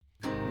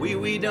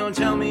Wee, don't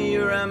tell me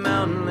you're at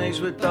Mountain Lakes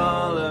with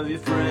all of your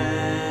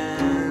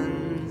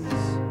friends.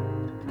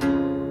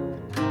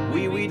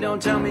 Wee,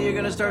 don't tell me you're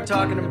gonna start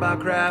talking about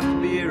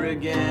craft beer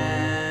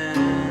again.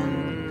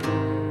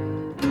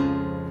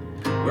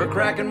 We're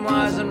cracking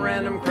wise on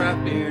random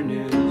craft beer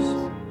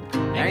news,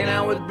 hanging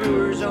out with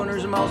brewers,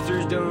 owners, and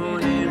maltsters,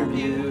 doing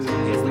interviews.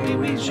 It's the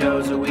Wee Show,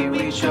 it's the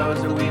Wee Show,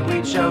 it's the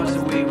Wee Show, it's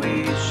the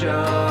Wee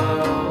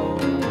Show.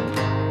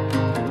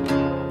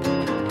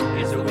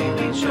 It's the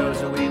Wee Show,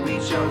 it's the Wee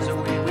Show, it's the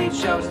Wee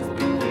Show, it's the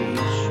Wee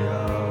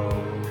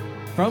Show.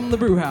 From the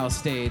Brewhouse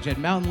stage at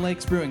Mountain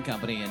Lakes Brewing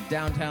Company in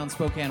downtown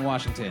Spokane,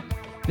 Washington,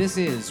 this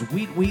is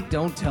Wheat,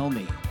 Don't Tell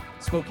Me,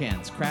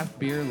 Spokane's craft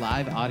beer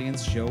live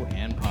audience show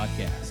and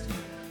podcast.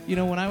 You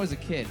know, when I was a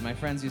kid, my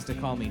friends used to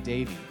call me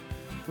Davey,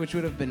 which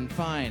would have been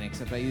fine,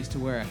 except I used to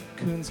wear a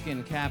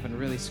coonskin cap and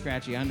really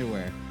scratchy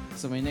underwear,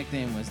 so my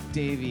nickname was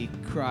Davey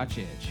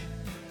Crotchage.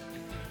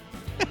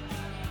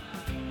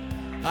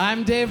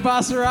 I'm Dave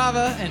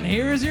Basarava, and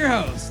here is your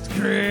host,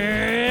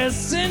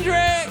 Chris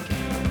Cindric.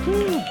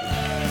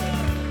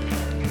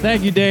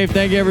 Thank you, Dave.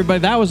 Thank you, everybody.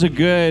 That was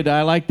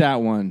I like that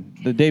one.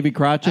 The Davey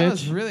Crotchage. That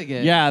was really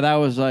good. Yeah, that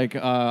was like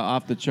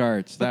off the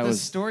charts. But that the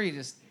was. story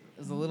just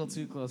is a little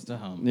too close to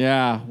home.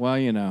 Yeah, well,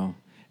 you know.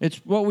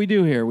 It's what we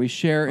do here. We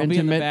share I'll be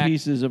in the intimate back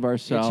pieces of Itching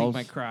ourselves.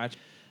 my crotch.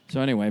 So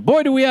anyway,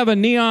 boy, do we have a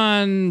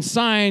neon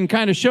sign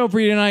kind of show for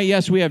you tonight.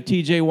 Yes, we have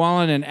TJ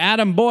Wallen and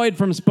Adam Boyd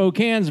from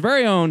Spokane's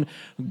very own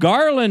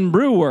Garland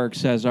Brew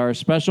Works as our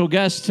special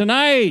guests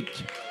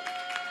tonight.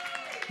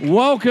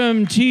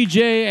 Welcome,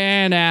 TJ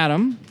and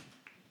Adam.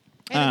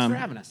 Hey, thanks for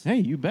having us. Hey,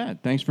 you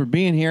bet. Thanks for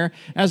being here.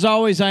 As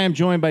always, I am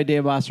joined by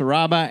Dave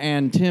Basaraba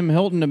and Tim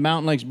Hilton of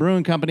Mountain Lakes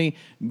Brewing Company.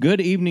 Good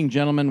evening,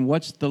 gentlemen.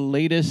 What's the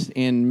latest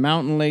in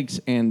Mountain Lakes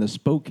and the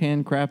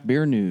Spokane craft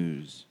beer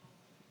news?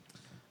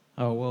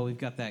 Oh, well, we've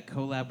got that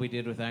collab we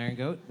did with Iron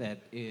Goat that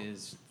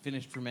is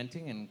finished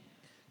fermenting and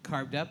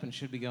carved up and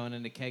should be going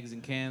into kegs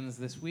and cans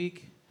this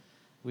week.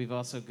 We've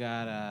also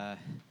got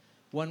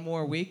one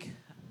more week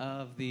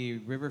of the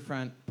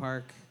Riverfront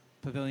Park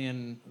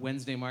Pavilion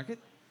Wednesday Market.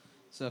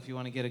 So if you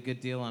want to get a good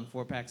deal on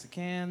 4-packs of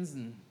cans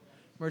and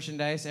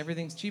merchandise,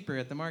 everything's cheaper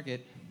at the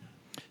market.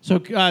 So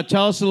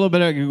tell us a little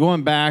bit,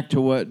 going back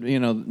to what,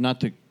 not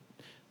to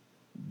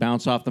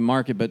bounce off the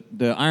market, but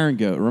the Iron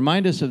Goat.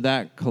 Remind us of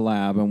that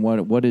collab and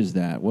what is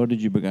that? What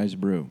did you guys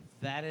brew?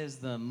 That is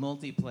the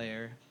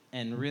multiplayer,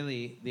 and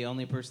really the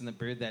only person that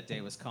brewed that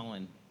day was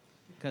Colin,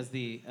 because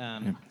the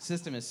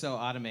system is so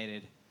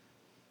automated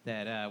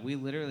that we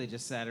literally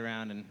just sat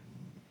around and,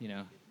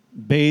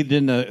 Bathed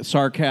in the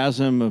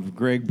sarcasm of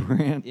Greg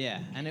Brandt.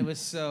 Yeah, and it was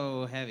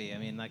so heavy. I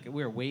mean, like,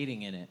 we were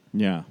wading in it.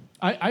 Yeah.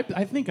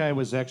 I think I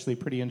was actually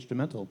pretty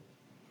instrumental.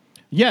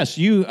 Yes,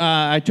 you.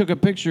 I took a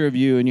picture of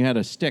you, and you had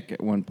a stick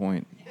at one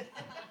point.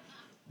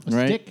 A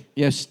stick?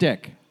 Yeah,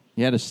 stick.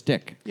 You had a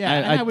stick.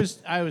 Yeah,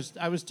 I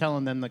was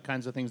telling them the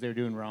kinds of things they were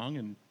doing wrong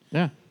and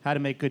how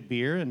to make good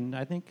beer, and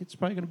I think it's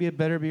probably going to be a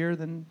better beer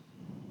than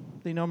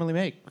they normally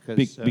make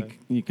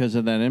because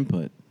of that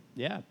input.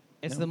 Yeah.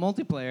 It's the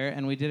multiplayer,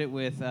 and we did it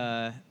with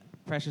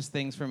Precious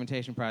Things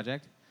Fermentation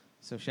Project.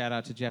 So shout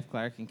out to Jeff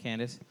Clark and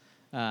Candace.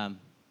 And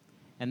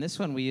this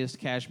one we used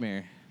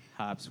cashmere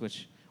hops,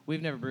 which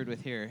we've never brewed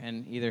with here,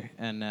 and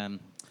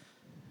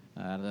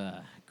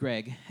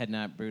Greg had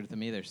not brewed with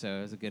them either. So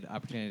it was a good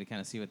opportunity to kind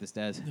of see what this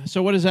does.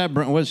 So what does that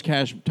bring? What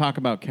does talk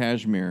about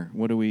cashmere?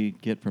 What do we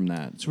get from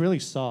that? It's really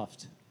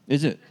soft.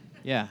 Is it?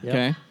 Yeah. Yep.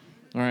 Okay.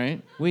 All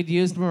right. We'd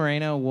used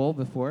merino wool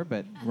before,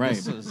 but Right.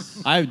 this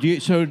was... Are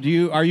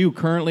you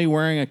currently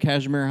wearing a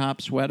cashmere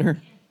hop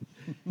sweater?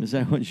 Is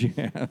that what you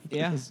have?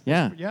 Yeah.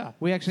 Yeah. Yeah.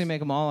 We actually make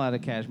them all out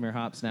of cashmere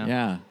hops now.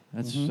 Yeah.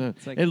 That's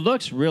like- it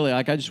looks really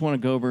like I just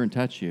want to go over and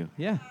touch you.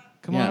 Yeah.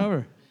 Come on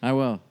over. I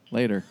will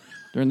later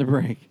during the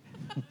break.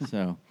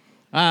 So,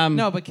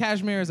 No, but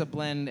cashmere is a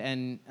blend,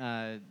 and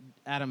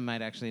Adam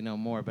might actually know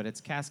more, but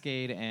it's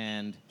Cascade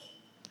and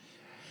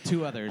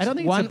two others. I don't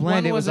think it's a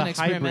blend, One it was an a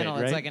experimental.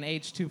 hybrid, It's right? like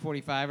an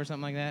H245 or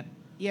something like that.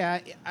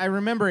 Yeah, I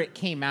remember it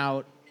came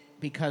out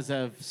because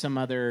of some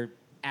other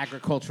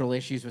agricultural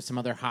issues with some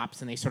other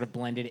hops, and they sort of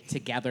blended it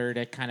together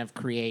to kind of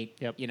create,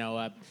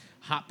 a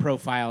hop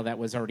profile that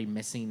was already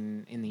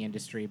missing in the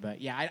industry.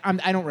 But yeah,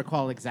 I don't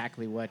recall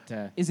exactly what.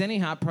 Is any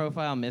hop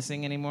profile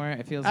missing anymore?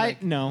 It feels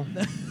like... No.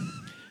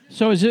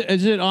 So is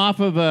it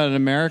off of an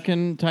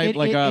American type,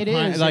 It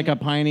is, like a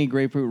piney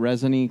grapefruit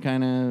resiny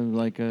kind of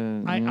like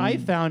a? I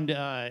found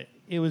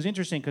it was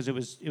interesting because it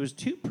was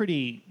two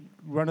pretty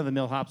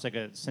run-of-the-mill hops, like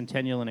a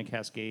Centennial and a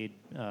Cascade,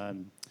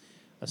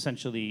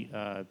 essentially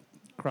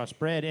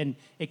crossbred, and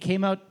it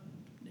came out.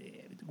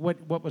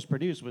 What was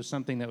produced was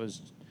something that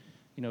was,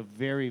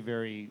 very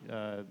very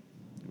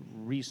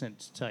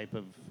recent type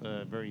of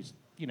very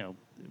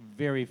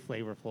very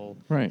flavorful,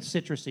 Right.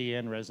 citrusy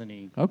and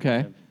resiny.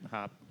 Okay.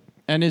 Hop.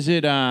 And is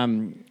it?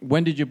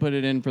 When did you put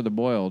it in for the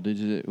boil?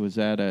 Is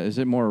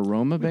it more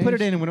aroma based? We put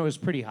it in when it was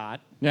pretty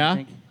hot. Yeah. I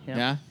think.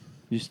 Yeah.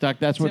 You stuck.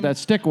 That's what that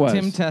stick was.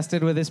 Tim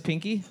tested with his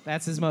pinky.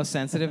 That's his most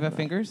sensitive of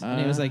fingers.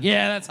 And he was like,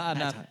 yeah, that's hot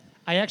enough.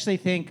 I actually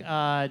think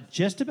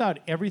just about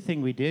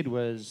everything we did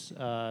was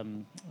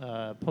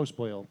post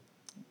boil,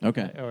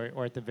 Okay.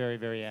 or at the very,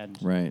 very end.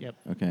 Right. Yep.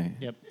 Okay.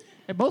 Yep.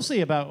 And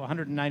mostly about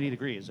 190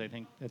 degrees. I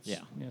think that's Yeah.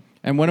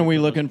 And when are we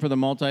looking for the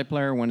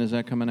multiplayer? When is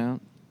that coming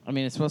out? I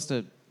mean, it's supposed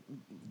to.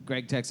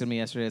 Greg texted me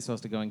yesterday. It's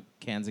supposed to go in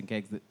cans and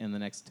kegs in the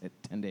next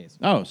 10 days.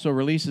 Oh, so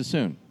release is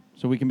soon.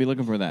 So we can be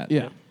looking for that.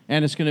 Yeah.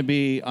 And it's going to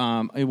be,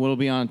 it will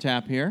be on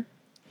tap here,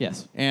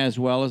 Yes. as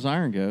well as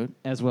Iron Goat,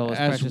 As well as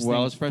As precious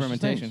well things as Precious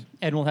fermentation. Things.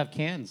 And we'll have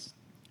cans.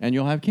 and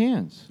you'll have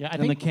cans. Yeah, I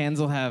And the think cans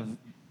will have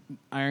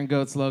Iron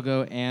Goat's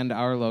logo and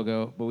our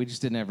logo, but we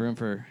just didn't have room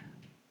for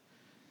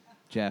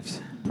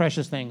Jeff's.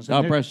 precious things. Oh,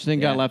 And they're- Precious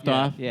Thing got yeah, left yeah,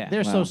 off? yeah.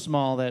 They're Wow. so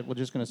small that we're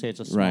just going to say it's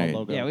a small Right.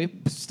 logo. Yeah, we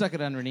stuck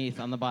it underneath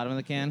on the bottom of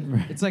the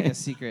can. It's like a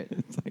secret.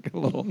 It's like a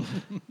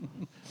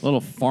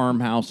little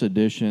farmhouse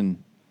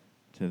addition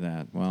to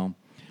that.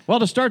 Well,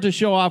 to start the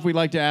show off, we'd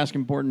like to ask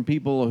important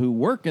people who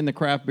work in the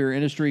craft beer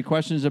industry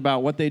questions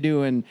about what they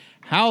do and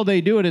how they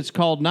do it. It's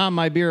called Not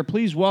My Beer.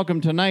 Please welcome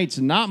tonight's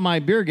Not My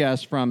Beer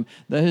guest from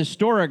the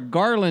historic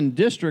Garland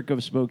District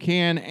of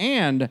Spokane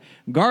and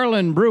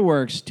Garland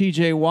Brewworks,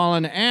 TJ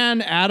Wallen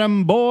and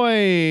Adam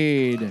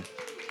Boyd.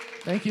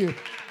 Thank you.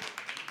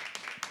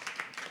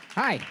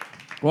 Hi.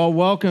 Well,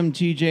 welcome,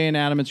 TJ and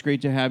Adam. It's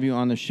great to have you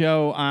on the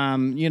show.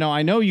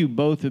 I know you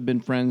both have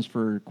been friends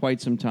for quite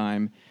some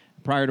time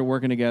prior to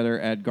working together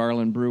at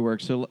Garland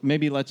Brewworks. So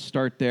maybe let's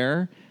start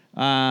there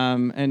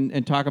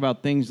and talk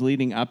about things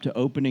leading up to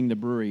opening the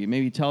brewery.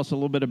 Maybe tell us a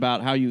little bit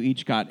about how you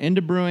each got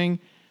into brewing,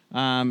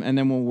 and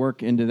then we'll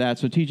work into that.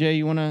 So, TJ,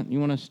 you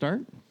wanna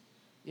start?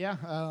 Yeah,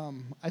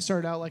 I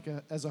started out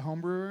as a home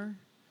brewer.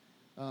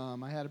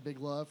 I had a big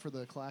love for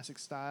the classic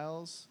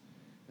styles,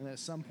 and at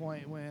some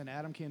point when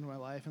Adam came to my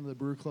life into the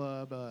brew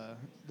club,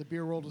 the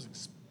beer world was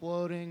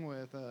exploding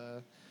with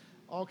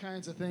all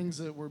kinds of things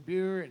that were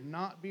beer and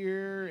not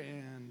beer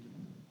and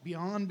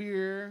beyond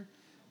beer,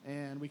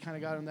 and we kind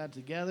of got in that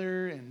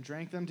together and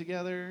drank them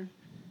together,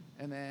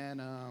 and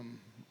then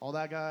all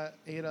that got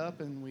ate up,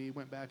 and we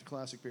went back to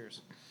classic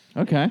beers.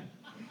 Okay.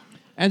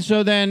 And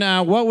so then,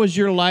 what was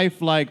your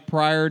life like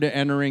prior to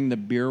entering the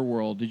beer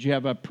world? Did you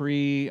have a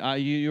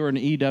you were an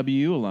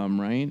EWU alum,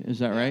 right? Is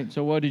that right?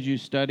 So what did you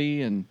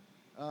study? And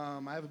I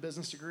have a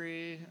business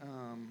degree.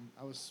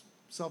 I was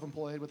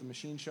self-employed with a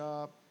machine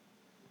shop.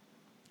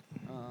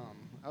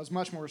 I was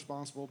much more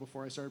responsible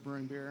before I started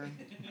brewing beer.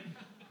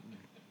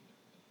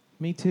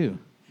 Me too.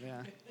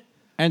 Yeah.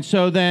 And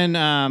so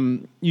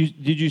then,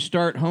 did you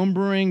start home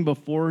brewing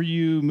before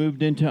you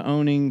moved into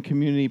owning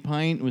Community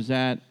Pint? Was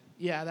that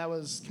Yeah, that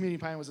was Community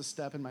Pint was a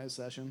step in my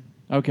session.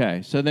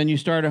 okay? So then you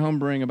started home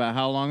brewing about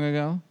how long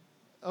ago?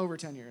 Over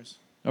 10 years.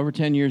 Over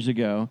 10 years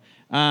ago.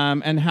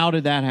 And how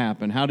did that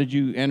happen? How did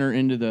you enter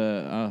into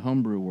the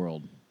homebrew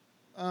world?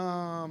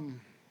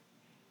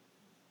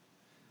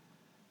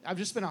 I've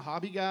just been a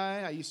hobby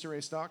guy. I used to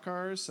race stock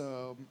cars,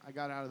 so I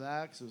got out of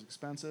that because it was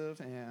expensive,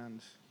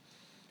 and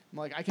I'm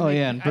like, I can. Oh, make,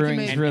 yeah, and I can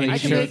brewing's make- really I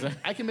can shows make,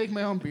 I can make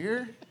my own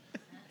beer.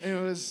 And it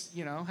was,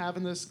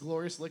 having this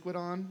glorious liquid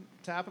on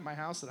tap at my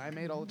house that I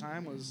made all the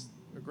time was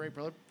a great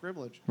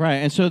privilege. Right.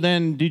 And so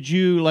then, did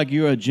you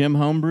you a gym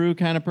homebrew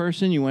kind of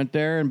person? You went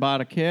there and bought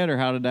a kit, or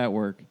how did that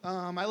work?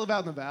 I live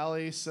out in the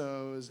valley,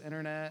 so it was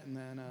internet, and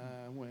then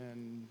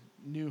when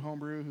New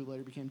Homebrew, who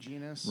later became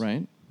Genus.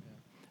 Right.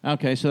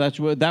 Okay, so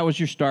that was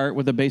your start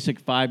with a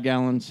basic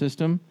 5-gallon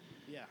system.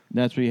 Yeah.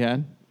 That's what you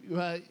had.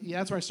 Yeah,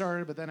 that's where I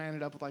started, but then I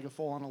ended up with a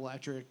full-on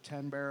electric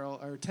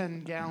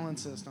 10-gallon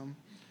system,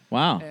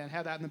 Wow. and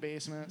had that in the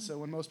basement. So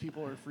when most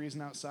people are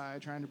freezing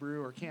outside trying to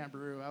brew or can't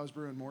brew, I was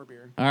brewing more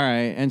beer. All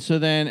right, and so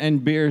then,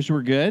 and beers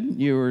were good.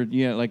 You were,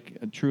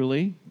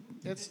 truly.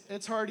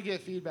 It's hard to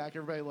get feedback.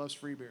 Everybody loves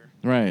free beer.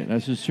 Right.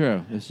 This is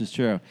true. This is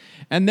true.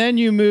 And then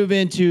you move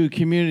into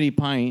Community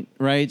Pint,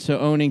 right? So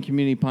owning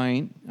Community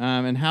Pint,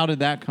 and how did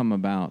that come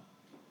about?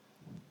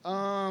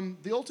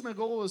 The ultimate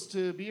goal was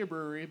to be a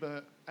brewery,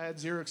 but I had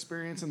zero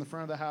experience in the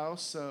front of the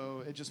house,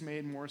 so it just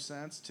made more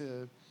sense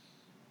to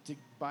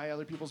buy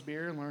other people's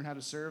beer and learn how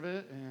to serve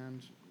it,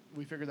 and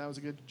we figured that was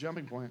a good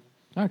jumping point.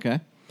 Okay.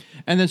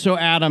 And then, so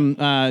Adam,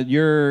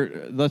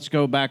 let's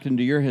go back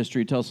into your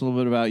history. Tell us a little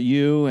bit about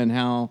you and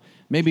how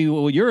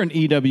you're an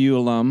EW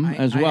alum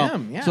as well. I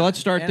am, yeah. So let's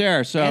start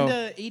there. So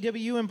and a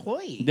EW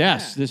employee.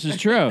 yes, this is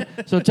true.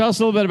 So tell us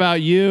a little bit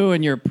about you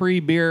and your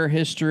pre-beer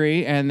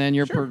history, and then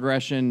your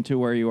progression to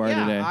where you are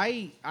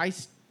today.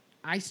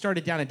 I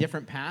started down a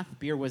different path.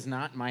 Beer was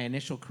not my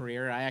initial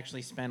career. I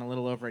actually spent a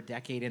little over a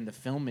decade in the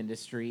film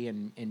industry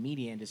and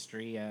media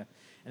industry, and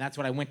that's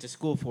what I went to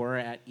school for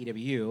at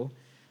EWU.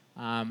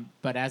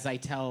 But as I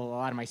tell a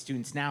lot of my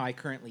students now, I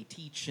currently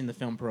teach in the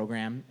film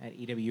program at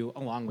EWU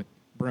along with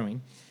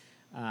brewing.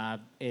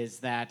 Is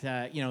that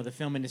the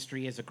film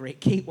industry is a great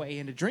gateway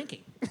into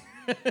drinking.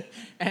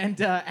 And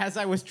as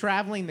I was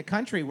traveling the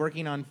country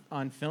working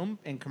on film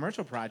and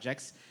commercial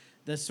projects,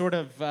 the sort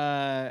of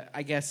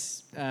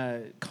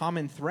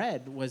common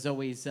thread was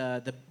always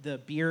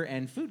the beer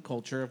and food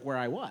culture of where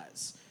I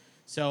was.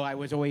 So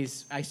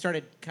I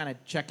started kind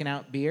of checking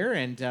out beer,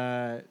 and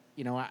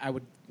I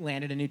would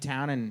land in a new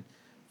town and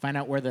find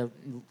out where the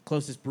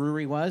closest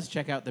brewery was,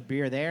 check out the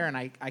beer there, and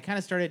I kind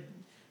of started.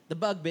 The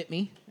bug bit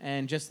me,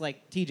 and just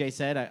like TJ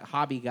said, a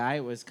hobby guy,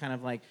 it was kind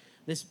of like,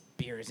 this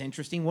beer is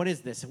interesting. What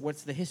is this?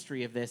 What's the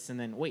history of this? And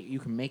then, wait, you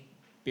can make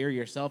beer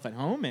yourself at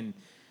home, and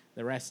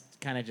the rest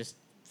kind of just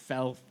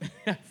fell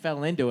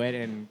into it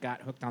and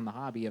got hooked on the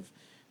hobby of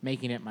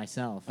making it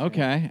myself.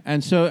 Okay.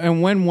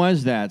 And when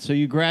was that? So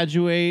you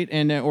graduate,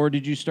 or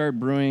did you start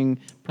brewing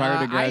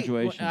prior to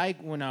graduation?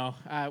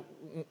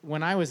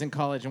 When I was in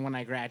college and when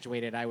I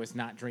graduated, I was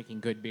not drinking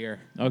good beer.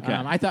 Okay.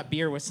 I thought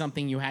beer was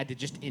something you had to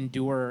just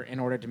endure in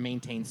order to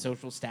maintain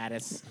social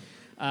status.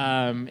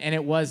 And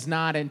it was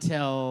not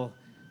until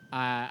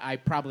I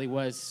probably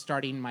was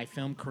starting my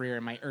film career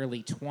in my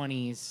early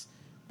 20s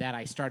that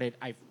I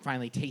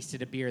finally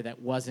tasted a beer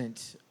that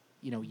wasn't,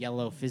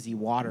 yellow fizzy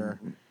water,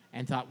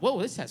 and thought, whoa,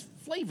 this has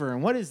flavor,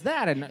 and what is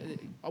that?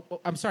 And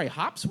I'm sorry,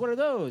 hops? What are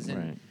those?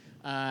 And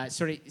Right.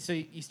 so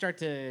you start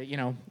to,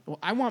 well,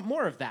 I want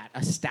more of that.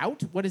 A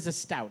stout? What is a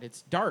stout?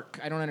 It's dark.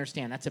 I don't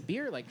understand. That's a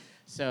beer?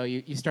 So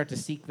you start to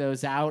seek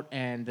those out,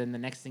 and then the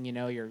next thing you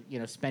know, you're,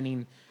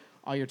 spending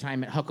all your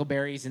time at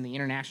Huckleberry's in the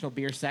international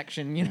beer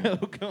section,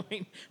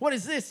 going, what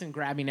is this? And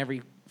grabbing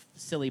every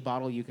silly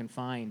bottle you can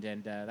find,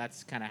 and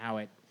that's kind of how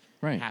it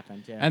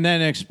happened. Yeah. And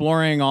then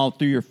exploring all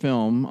through your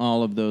film,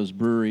 all of those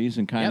breweries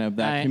and kind of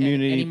that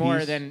community anymore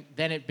piece. Then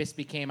it just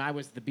became I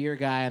was the beer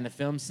guy on the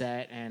film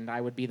set, and I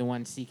would be the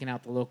one seeking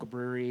out the local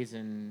breweries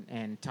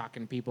and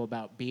talking to people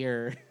about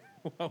beer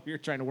while we were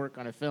trying to work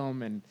on a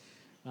film. And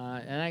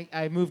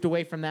I moved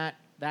away from that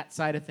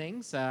side of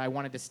things. I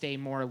wanted to stay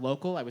more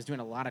local. I was doing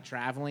a lot of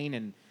traveling,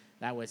 and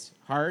that was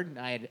hard.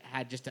 I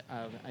had just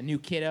a new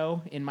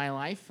kiddo in my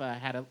life.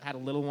 Had a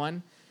little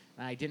one.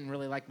 I didn't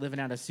really like living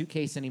out of a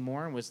suitcase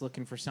anymore and was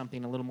looking for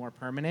something a little more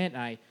permanent.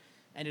 I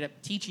ended up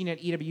teaching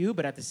at EWU,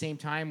 but at the same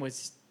time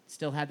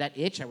still had that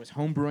itch. I was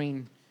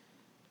homebrewing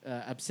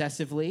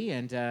obsessively,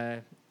 and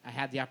I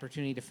had the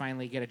opportunity to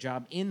finally get a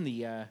job in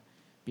the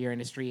beer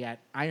industry at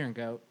Iron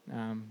Goat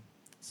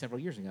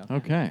several years ago.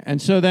 Okay.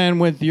 And so then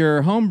with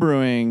your home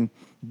brewing,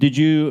 did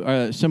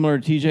you, similar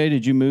to TJ,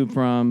 did you move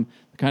from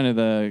kind of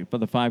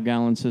the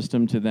 5-gallon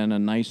system to then a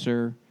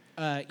nicer?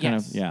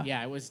 Yes.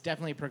 Yeah, it was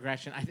definitely a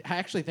progression. I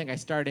actually think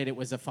it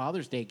was a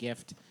Father's Day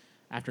gift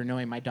after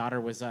knowing my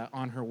daughter was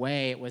on her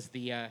way. It was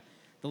the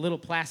little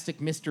plastic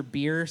Mr.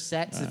 Beer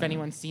sets, if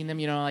anyone's seen them,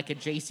 like a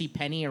J.C.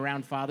 Penney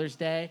around Father's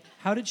Day.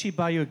 How did she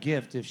buy you a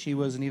gift if she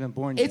wasn't even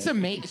born yet? It's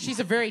amazing. She's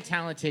a very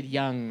talented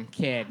young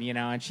kid,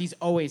 and she's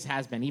always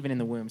has been, even in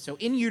the womb. So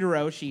in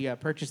utero, she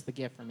purchased the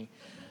gift for me.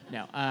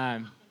 No,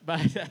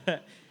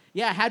 but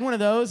yeah, I had one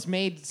of those,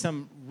 made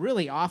some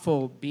really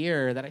awful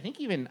beer that I think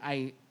even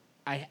I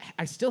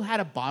still had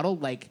a bottle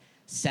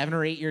 7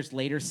 or 8 years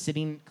later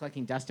sitting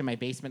collecting dust in my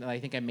basement that I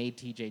think I made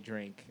TJ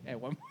drink at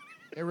one point.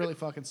 It really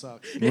fucking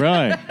sucks.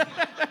 Right.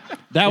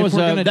 That was a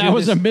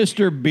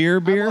Mr. Beer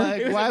beer.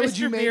 Like, why would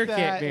you Mr. Beer make Kit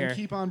that beer. and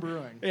keep on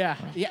brewing? Yeah,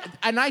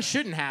 and I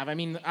shouldn't have. I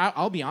mean,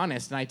 I'll be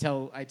honest, and I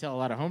tell a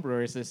lot of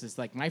homebrewers this is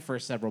my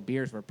first several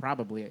beers were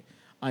probably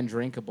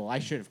undrinkable. I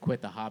should have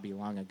quit the hobby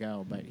long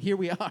ago, but here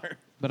we are.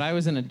 But I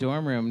was in a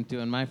dorm room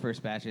doing my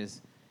first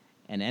batches,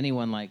 and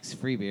anyone likes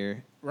free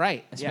beer,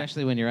 Right,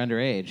 especially when you're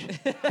underage.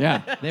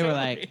 Yeah. They were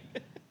like,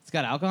 it's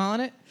got alcohol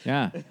in it?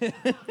 Yeah.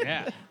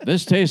 Yeah.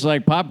 This tastes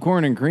like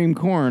popcorn and cream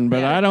corn,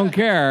 but I don't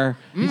care.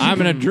 I'm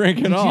going to drink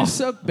it Did all. you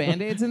soak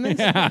Band-Aids in this?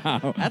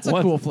 Yeah. That's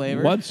a cool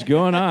flavor. What's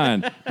going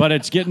on? But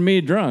it's getting me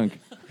drunk.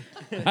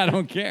 I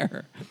don't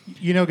care.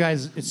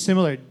 Guys, it's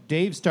similar.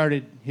 Dave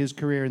started his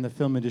career in the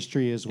film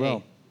industry as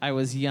well. Hey, I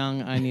was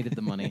young. I needed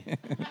the money.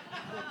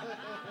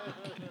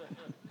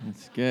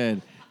 That's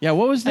good. Yeah,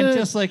 what was the... And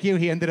just like you,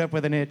 he ended up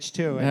with an itch,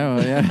 too.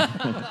 Oh,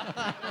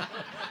 yeah.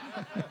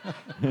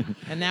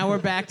 And now we're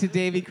back to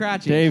Davy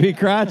Crotchy. Davy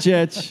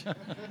Crotchich.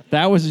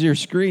 That was your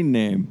screen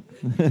name.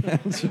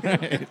 That's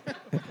right.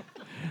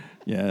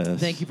 Yes.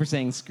 Thank you for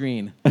saying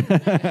screen.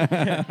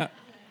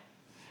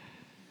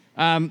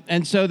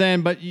 And so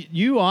then, but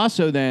you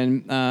also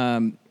then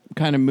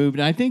kind of moved,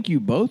 and I think you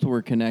both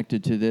were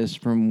connected to this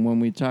from when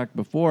we talked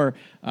before.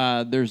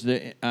 There's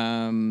the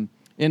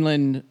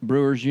Inland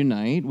Brewers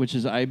Unite, which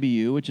is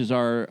IBU, which is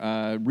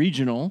our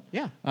regional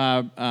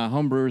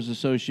Home Brewers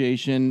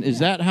Association. Is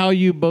that how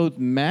you both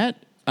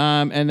met?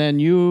 And then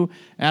you,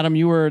 Adam,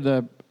 you were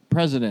the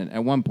president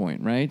at one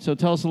point, right? So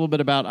tell us a little bit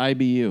about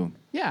IBU.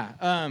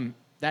 Yeah,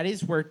 that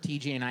is where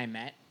TJ and I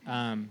met.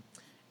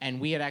 And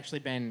we had actually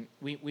been,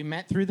 we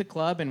met through the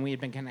club, and we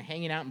had been kind of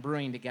hanging out and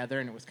brewing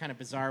together, and it was kind of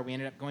bizarre. We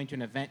ended up going to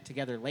an event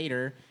together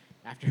later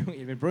after we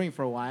had been brewing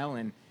for a while,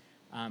 and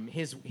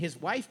his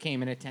wife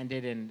came and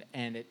attended,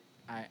 and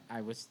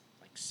I was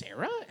like,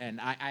 Sarah? And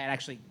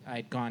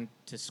I'd gone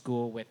to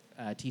school with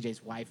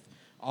TJ's wife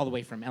all the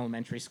way from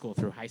elementary school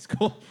through high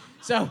school.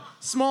 So,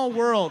 small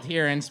world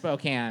here in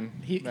Spokane.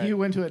 He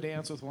went to a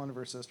dance with one of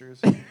her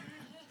sisters.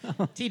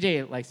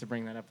 TJ likes to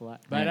bring that up a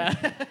lot.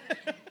 But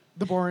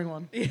The boring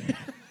one.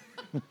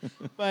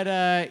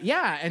 But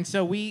yeah, and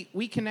so we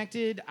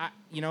connected.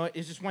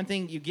 It's just one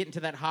thing. You get into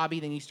that hobby,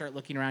 then you start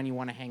looking around. You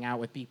want to hang out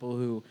with people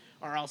who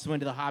are also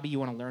into the hobby. You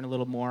want to learn a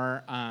little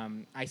more.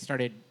 I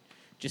started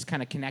just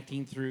kind of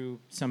connecting through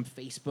some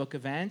Facebook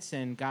events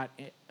and got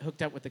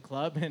hooked up with the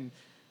club. And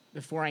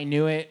before I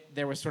knew it,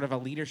 there was sort of a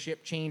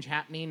leadership change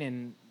happening,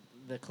 and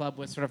the club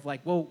was sort of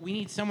like, well, we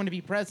need someone to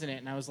be president.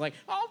 And I was like,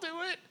 I'll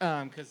do it,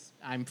 because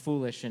I'm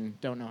foolish and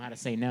don't know how to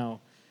say no.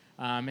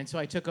 And so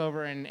I took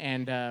over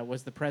and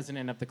was the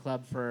president of the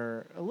club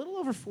for a little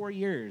over 4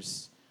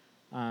 years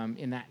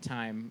in that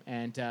time.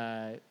 And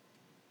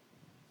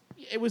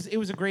it was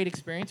a great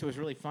experience. It was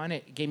really fun.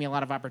 It gave me a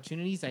lot of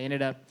opportunities. I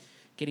ended up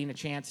getting a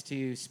chance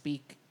to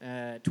speak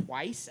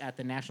twice at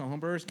the National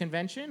Homebrewers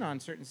Convention on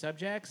certain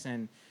subjects.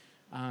 And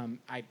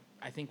I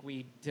think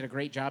we did a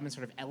great job in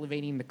sort of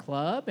elevating the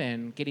club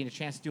and getting a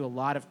chance to do a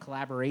lot of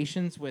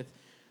collaborations with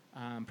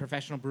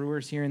professional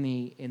brewers here in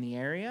the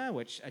area,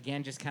 which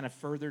again just kind of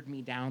furthered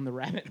me down the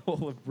rabbit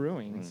hole of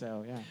brewing.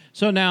 So yeah.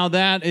 So now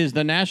that is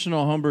the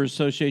National Homebrewers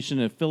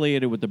Association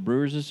affiliated with the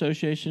Brewers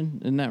Association,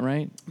 isn't that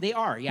right? They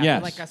are, yeah. Yes.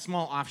 They're like a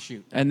small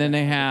offshoot. And then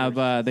they of the have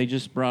Brewers. they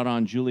just brought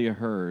on Julia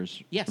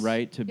Hers, Yes.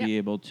 right, to be Yeah.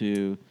 able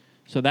to.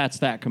 So that's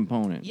that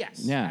component.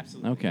 Yes, Yeah.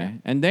 absolutely, Okay. yeah.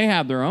 And they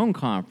have their own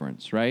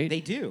conference, right?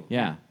 They do.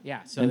 Yeah.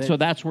 Yeah. And so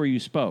that's where you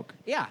spoke.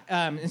 Yeah,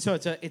 and so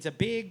it's a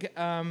big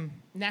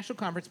national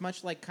conference,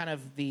 much like kind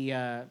of the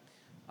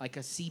like a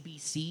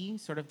CBC,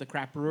 sort of the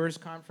Craft Brewers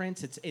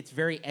Conference. It's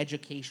very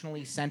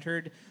educationally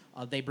centered.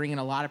 They bring in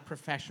a lot of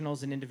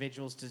professionals and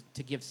individuals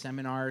to give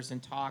seminars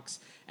and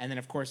talks, and then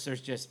of course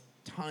there's just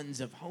tons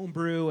of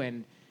homebrew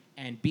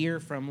and beer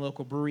from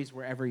local breweries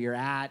wherever you're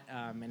at,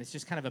 and it's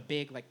just kind of a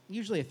big, like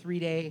usually a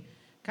 3-day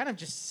kind of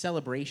just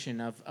celebration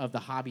of the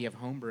hobby of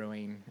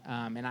homebrewing.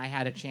 And I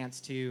had a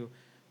chance to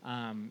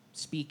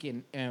speak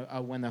in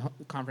when the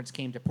conference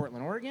came to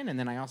Portland, Oregon, and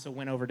then I also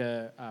went over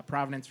to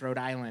Providence, Rhode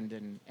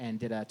Island, and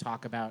did a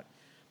talk about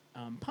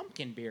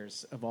pumpkin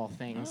beers of all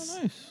things.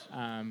 Oh,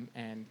 nice.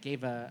 And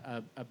gave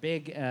a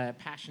big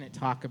passionate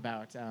talk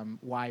about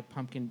why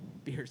pumpkin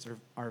beers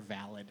are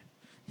valid.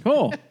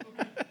 Cool.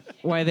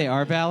 Why they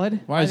are valid?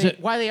 Why is it?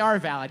 Why they are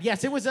valid?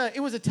 Yes, it was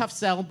a tough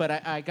sell, but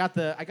I got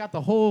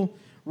the whole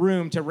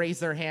room to raise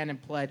their hand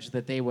and pledge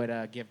that they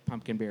would give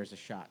pumpkin beers a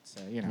shot.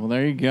 So Well,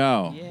 there you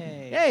go.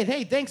 Yay.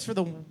 Hey, thanks for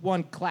the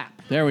one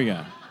clap. There we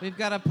go. We've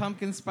got a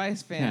pumpkin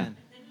spice fan.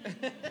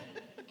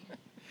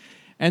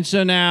 And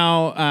so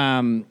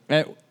now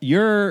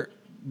you're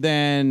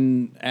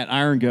then at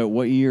Iron Goat.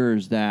 What year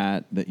is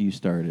that you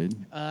started?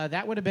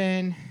 That would have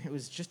been, it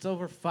was just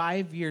over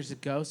 5 years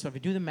ago. So if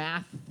you do the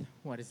math,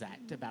 what is that?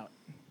 About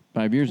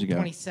 5 years ago.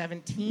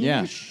 2017.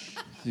 Yeah,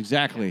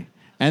 exactly.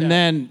 And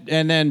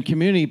So- then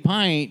Community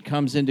Pint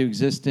comes into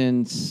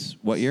existence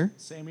what year?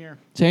 Same year.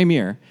 Same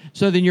year.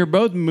 So then you're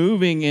both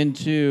moving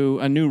into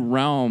a new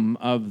realm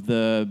of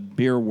the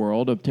beer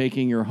world, of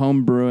taking your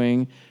home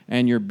brewing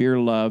and your beer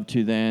love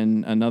to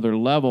then another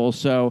level.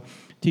 So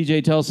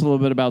TJ, tell us a little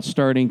bit about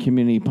starting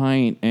Community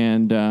Pint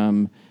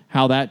and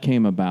how that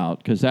came about,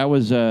 because that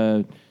was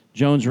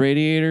Jones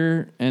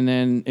Radiator, and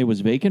then it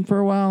was vacant for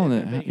a while. Yeah,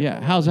 And vacant yeah,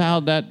 for a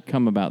how'd that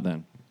come about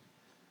then?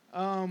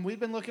 We've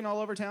been looking all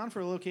over town for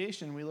a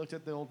location. We looked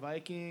at the old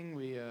Viking.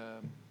 We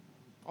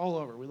all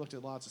over. We looked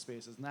at lots of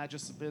spaces, and that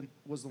just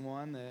was the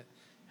one that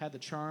had the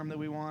charm that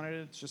we wanted.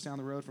 It's just down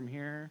the road from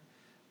here.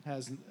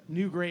 Has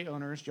new great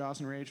owners, Joss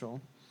and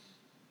Rachel.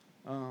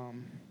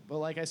 But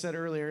like I said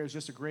earlier, it was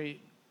just a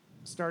great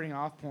starting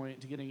off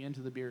point to getting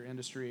into the beer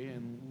industry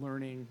and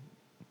learning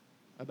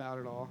about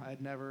it all.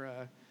 I'd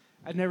never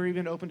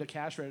even opened a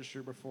cash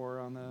register before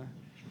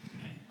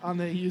on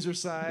the user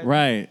side.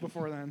 Right.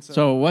 Before then.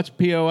 So what's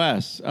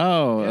POS?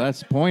 Oh, Yeah.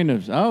 that's point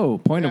of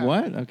Yeah.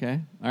 what? Okay.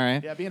 All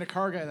right. Yeah, being a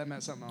car guy, that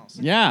meant something else.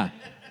 Yeah.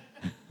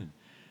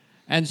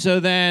 And so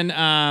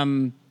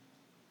then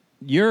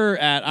you're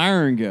at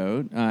Iron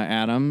Goat,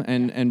 Adam,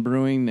 and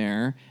brewing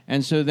there.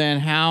 And so then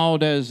how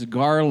does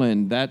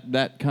Garland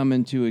that come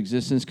into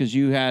existence? Because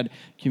you had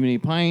Community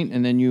Pint,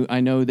 and then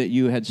I know that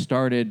you had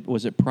started,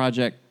 was it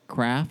Project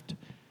Craft,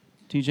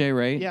 TJ,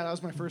 right? Yeah, that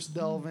was my first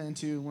delve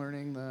into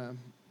learning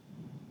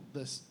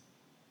this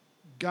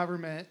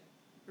government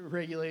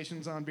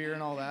regulations on beer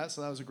and all that.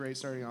 So that was a great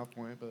starting off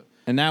point. But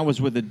And that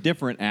was with a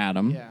different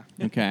Adam. Yeah.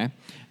 Okay.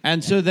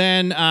 And so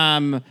then,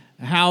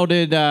 how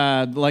did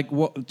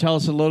tell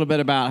us a little bit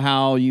about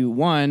how you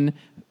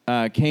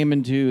came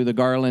into the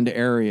Garland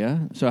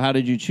area. So how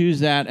did you choose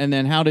that, and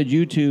then how did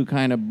you two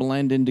kind of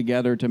blend in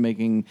together to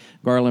making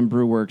Garland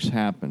Brew Works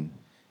happen?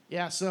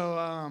 yeah, so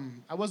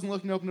I wasn't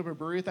looking to open up a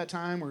brewery at that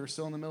time. We were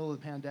still in the middle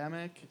of the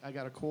pandemic. I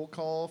got a cold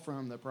call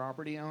from the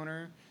property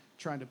owner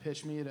trying to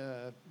pitch me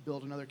to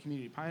build another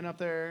Community Pint up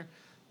there.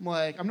 I'm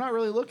like, I'm not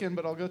really looking,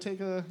 but I'll go take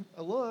a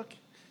look.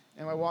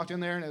 And I walked in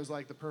there, and it was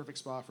like the perfect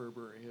spot for a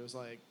brewery. It was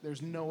like,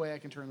 there's no way I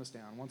can turn this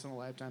down. Once in a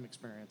lifetime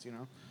experience, you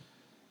know?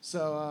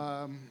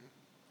 So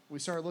we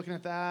started looking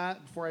at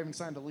that. Before I even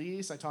signed a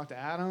lease, I talked to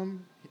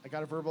Adam. I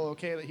got a verbal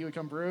okay that he would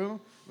come brew.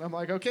 And I'm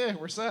like, okay,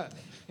 we're set.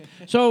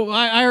 So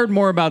I heard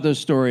more about this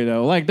story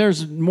though. Like,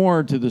 there's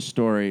more to the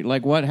story.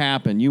 Like, what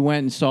happened? You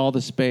went and saw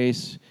the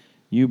space.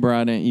 You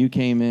brought it. You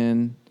came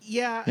in.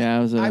 Yeah,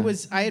 Yeah,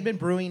 I had been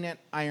brewing at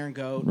Iron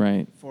Goat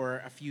Right.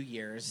 for a few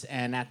years,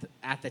 and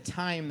at the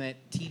time that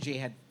TJ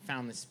had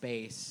found the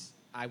space,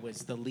 I was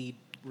the lead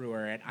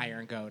brewer at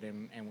Iron Goat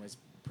and was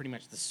pretty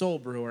much the sole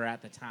brewer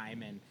at the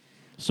time. And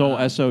Soul,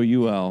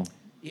 S-O-U-L.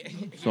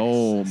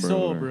 Soul brewer.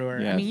 Soul brewer.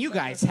 I Yes. mean, you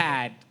guys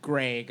had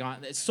Greg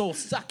on. Soul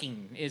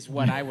sucking is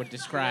what I would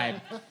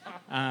describe.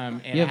 You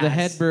have the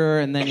head brewer,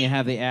 and then you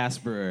have the ass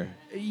brewer.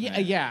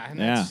 Yeah, and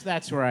Yeah.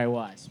 that's where I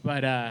was.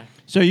 But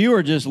So you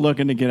were just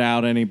looking to get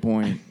out any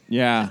point.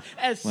 Yeah.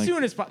 as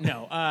soon as possible.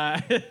 No.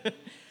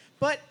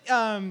 But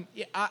yeah,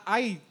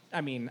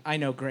 I mean, I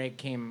know Greg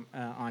came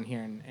on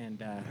here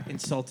and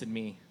insulted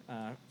me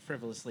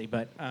frivolously,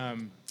 but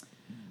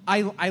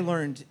I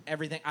learned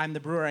everything. I'm the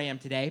brewer I am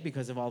today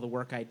because of all the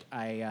work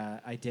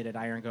I did at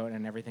Iron Goat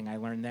and everything I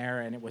learned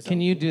there, and it was.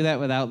 Can you do that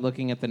without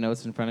looking at the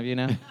notes in front of you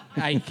now?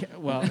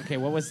 Well, okay.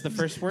 What was the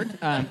first word?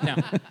 No.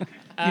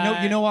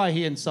 You know why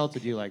he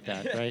insulted you like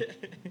that, right?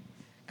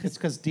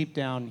 Because deep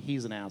down,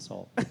 he's an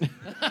asshole.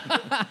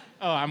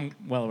 Oh, I'm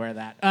well aware of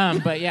that.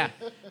 But yeah,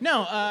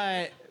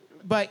 no.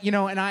 But you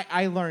know, and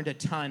I learned a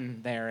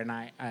ton there, and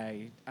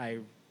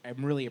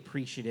I'm really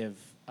appreciative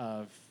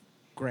of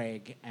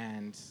Greg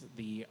and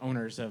the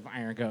owners of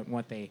Iron Goat and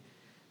what they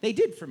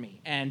did for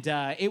me. And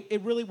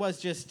it really was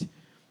just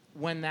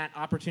when that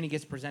opportunity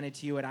gets presented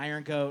to you at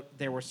Iron Goat,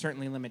 there were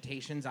certainly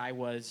limitations. I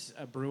was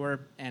a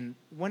brewer, and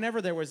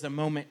whenever there was a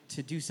moment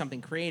to do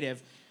something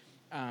creative,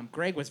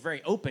 Greg was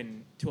very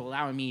open to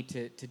allowing me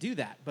to do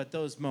that. But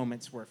those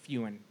moments were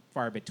few and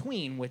far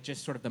between with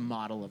just sort of the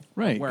model of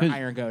Right, where 'cause-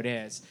 Iron Goat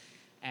is.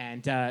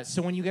 And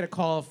so when you get a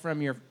call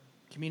from your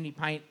community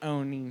pint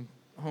owning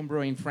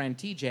homebrewing friend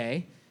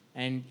TJ,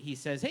 and he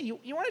says, "Hey,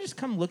 you want to just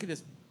come look at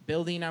this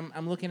building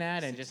I'm looking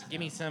at and just give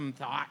me some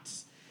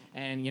thoughts?"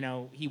 And you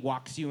know, he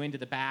walks you into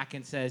the back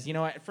and says, "You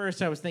know, at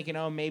first I was thinking,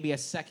 oh, maybe a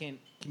second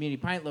community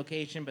pint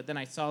location, but then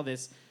I saw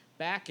this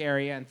back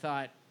area and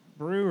thought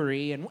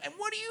brewery. And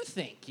what do you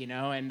think? You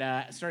know?" And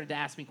started to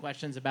ask me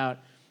questions about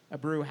a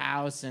brew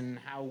house and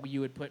how you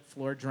would put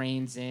floor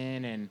drains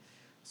in, and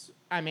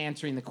I'm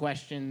answering the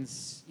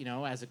questions, you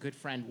know, as a good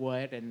friend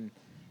would. And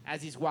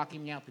as he's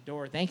walking me out the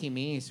door, thanking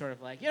me, he's sort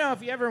of like, "You know,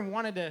 if you ever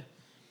wanted to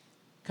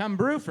come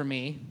brew for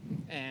me,"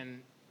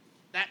 and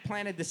that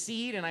planted the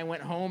seed. And I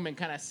went home and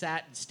kind of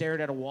sat and stared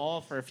at a wall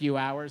for a few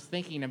hours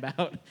thinking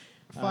about.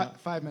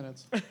 5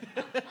 minutes.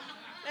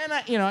 And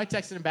I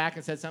texted him back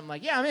and said something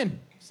like, "Yeah, I'm in."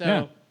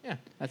 So yeah,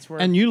 that's where.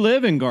 And you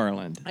live in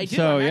Garland. I do.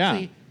 So I'm yeah.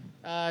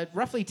 actually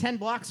roughly 10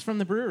 blocks from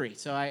the brewery,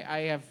 so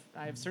I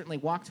have certainly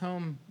walked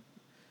home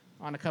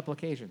on a couple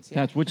occasions.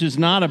 Yeah. Which is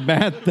not a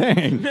bad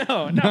thing.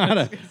 No, Not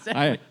it's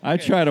exactly I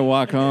try to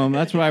walk home.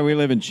 That's why we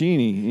live in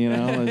Cheney. You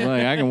know, it's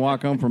like I can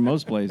walk home from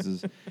most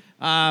places.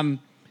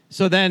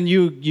 So then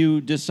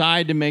you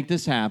decide to make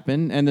this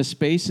happen, and the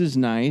space is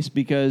nice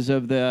because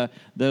of the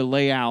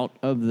layout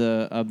of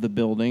the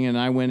building. And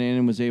I went in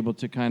and was able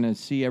to kind of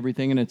see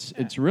everything, and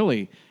it's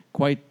really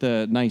quite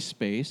the nice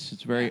space.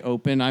 It's very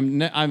open.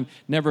 I've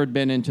never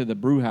been into the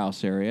brew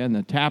house area, and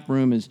the tap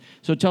room is.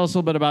 So tell us a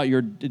little bit about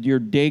your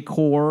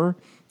decor,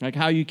 like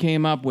how you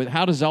came up with.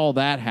 How does all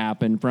that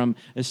happen from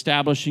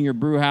establishing your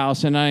brew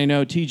house? And I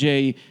know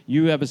TJ,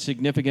 you have a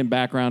significant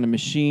background in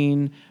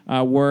machine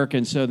work,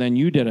 and so then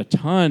you did a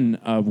ton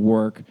of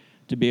work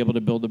to be able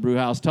to build the brew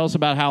house. Tell us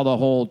about how the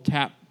whole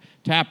tap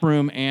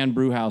room and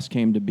brew house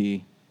came to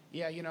be.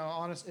 Yeah, you know,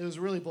 honest, it was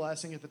really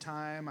blessing at the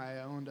time.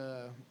 I owned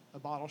a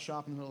bottle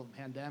shop in the middle of the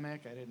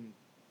pandemic.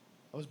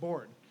 I was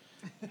bored.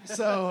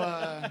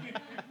 So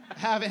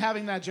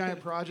having that giant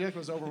project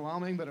was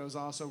overwhelming, but it was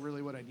also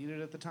really what I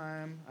needed at the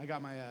time. I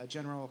got my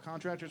general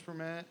contractor's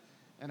permit,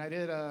 and I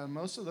did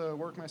most of the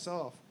work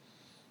myself.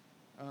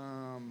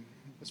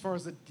 As far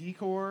as the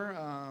decor,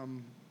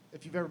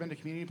 if you've ever been to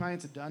Community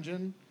Pint, it's a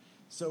dungeon.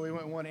 So we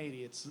went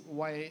 180. It's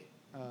white,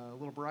 a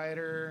little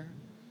brighter.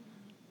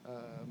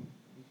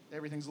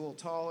 Everything's a little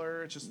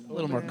taller. It's just a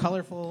little more open.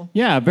 colorful.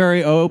 Yeah,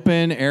 very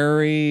open,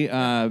 airy,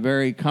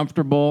 very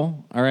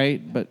comfortable. All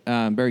right, but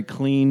very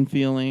clean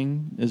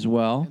feeling as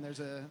well. And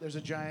there's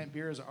a giant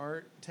beer as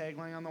art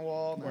tagline on the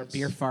wall. Or That's-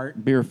 beer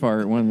fart. Beer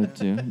fart, one of the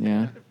two.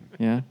 Yeah,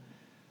 yeah.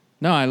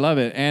 No, I love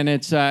it, and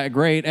it's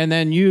great. And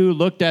then you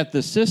looked at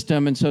the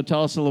system, and so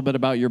tell us a little bit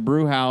about your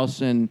brew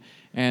house and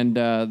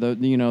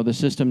the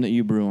system that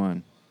you brew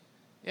on.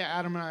 Yeah,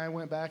 Adam and I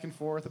went back and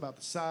forth about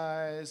the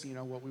size,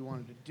 what we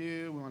wanted to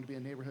do. We wanted to be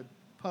a neighborhood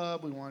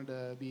pub. We wanted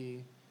to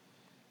be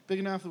big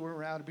enough that we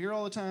weren't out of beer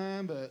all the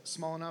time, but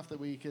small enough that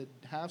we could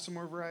have some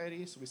more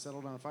variety, so we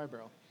settled on a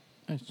 5-barrel.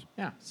 Nice.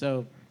 Yeah.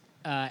 So,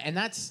 and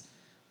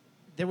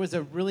there was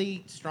a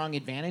really strong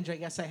advantage, I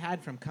guess, I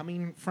had from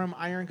coming from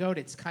Iron Goat.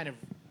 It's kind of,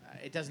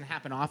 it doesn't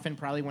happen often,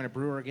 probably when a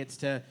brewer gets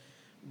to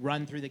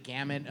run through the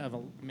gamut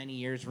of many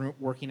years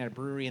working at a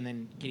brewery, and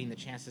then getting the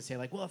chance to say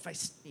like, well, if I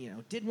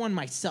did one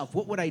myself,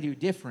 what would I do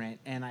different?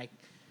 And I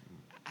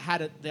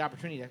had the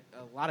opportunity to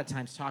a lot of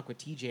times talk with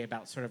TJ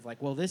about sort of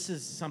like, well, this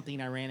is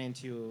something I ran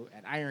into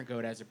at Iron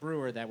Goat as a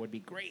brewer that would be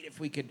great if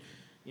we could,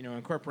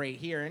 incorporate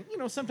here.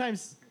 And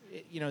sometimes,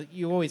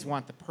 you always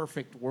want the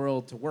perfect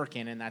world to work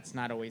in, and that's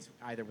not always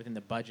either within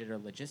the budget or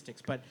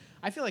logistics. But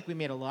I feel like we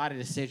made a lot of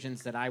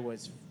decisions that I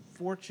was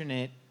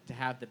fortunate to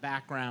have the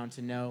background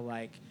to know,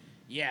 like,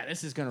 yeah,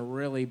 this is going to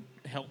really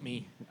help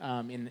me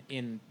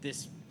in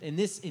this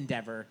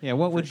endeavor. Yeah,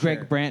 what would for sure.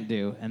 Greg Brandt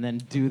do, and then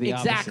do the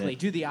Exactly, opposite?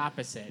 do the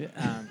opposite.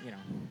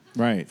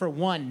 Right. For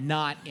one,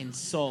 not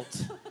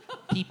insult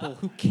people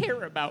who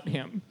care about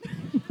him.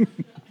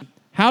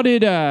 How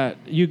did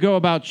you go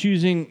about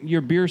choosing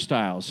your beer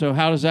style? So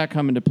how does that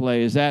come into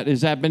play? Has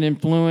that been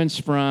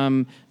influenced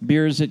from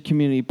beers at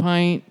Community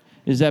Pint?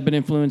 Has that been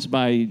influenced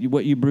by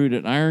what you brewed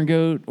at Iron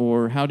Goat?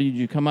 Or how did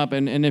you come up?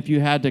 And if you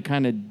had to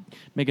kind of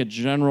make a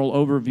general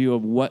overview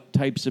of what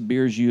types of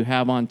beers you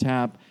have on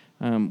tap,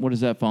 what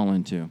does that fall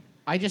into?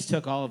 I just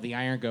took all of the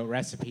Iron Goat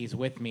recipes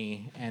with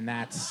me, and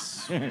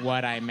that's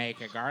what I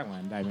make at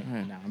Garland. I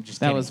mean, no, I'm just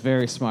That kidding. was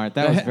very smart.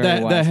 That was very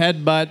The wise.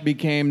 head butt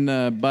became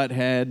the butt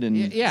head, and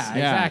Yeah,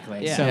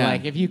 exactly. Yeah. So, Yeah.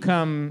 like, if you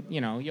come,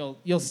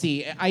 you'll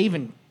see. I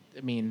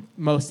mean,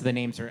 most of the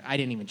names I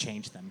didn't even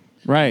change them.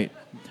 Right.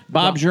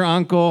 Bob's your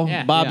uncle.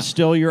 Yeah. Bob's Yeah.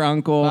 still your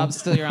uncle. Bob's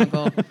still your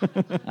uncle.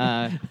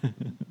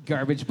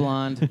 Garbage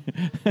blonde.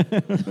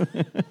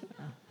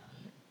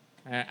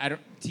 I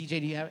don't. TJ,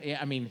 do you have? Yeah,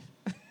 I mean,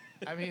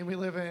 we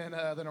live in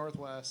the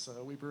Northwest,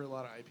 so we brew a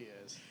lot of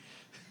IPAs.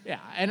 yeah.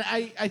 And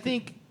I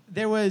think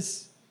there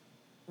was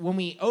when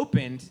we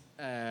opened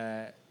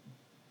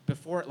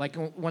before, like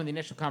one of the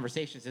initial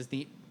conversations is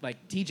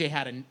TJ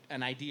had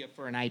an idea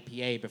for an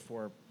IPA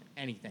before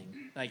anything.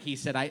 Like he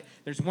said,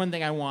 there's one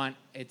thing I want.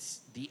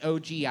 It's the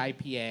OG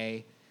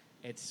IPA.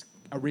 It's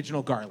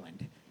original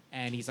Garland.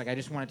 And he's like, I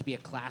just want it to be a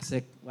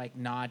classic, like,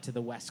 nod to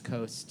the West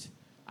Coast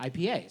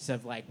IPAs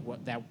of like what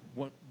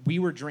we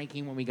were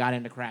drinking when we got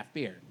into craft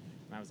beer.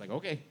 And I was like,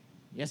 okay,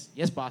 yes,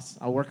 boss,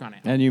 I'll work on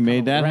it. And you Come made up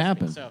with that the recipe.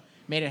 happen. So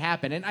made it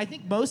happen. And I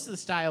think most of the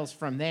styles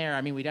from there,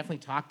 I mean, we definitely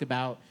talked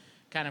about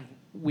kind of,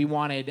 we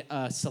wanted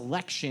a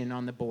selection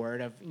on the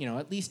board of,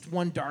 at least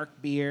one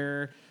dark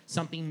beer,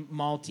 something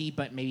malty,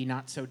 but maybe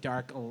not so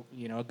dark,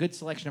 a good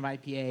selection of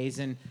IPAs.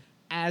 And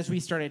as we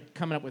started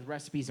coming up with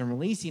recipes and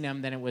releasing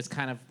them, then it was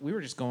kind of, we were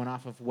just going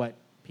off of what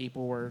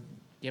people were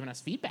giving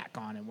us feedback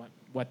on and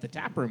what the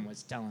tap room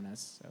was telling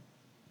us. So,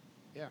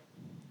 Yeah.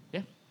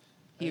 yeah,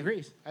 he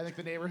agrees. I think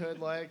the neighborhood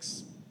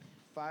likes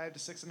 5 to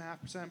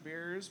 6.5%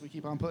 beers. We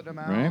keep on putting them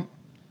out. Right.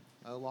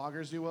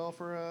 Lagers do well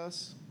for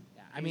us.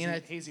 Yeah, I mean,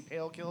 hazy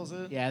pale kills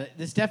it. yeah,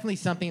 there's definitely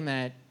something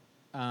that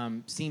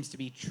seems to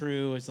be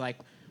true. Is like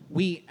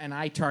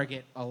I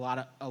target a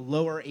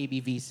lower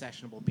ABV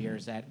sessionable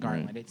beers at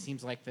Garland. Right. It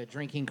seems like the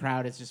drinking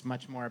crowd is just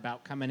much more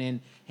about coming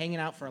in, hanging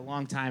out for a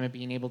long time, and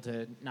being able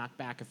to knock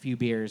back a few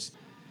beers.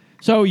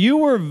 So you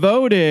were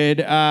voted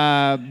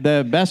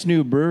the best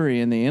new brewery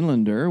in the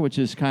Inlander, which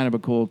is kind of a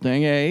cool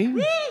thing, eh?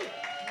 Woo!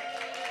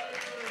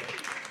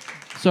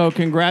 So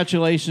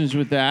congratulations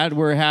with that.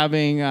 We're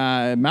having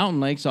Mountain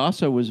Lakes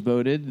also was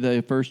voted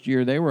the first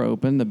year they were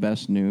open the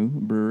best new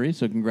brewery.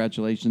 So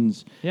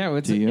congratulations to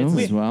you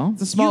as well.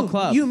 It's a small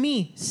club. You,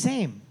 me,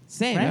 same.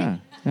 Same. Right? Yeah,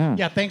 yeah.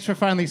 Yeah, thanks for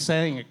finally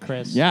saying it,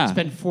 Chris. Yeah. It's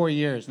been 4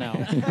 years now.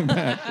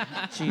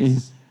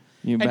 Jeez.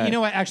 You And bet. you know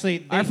what?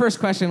 Actually, Our first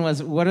question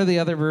was, what are the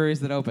other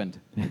breweries that opened?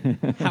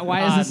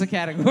 Why is this a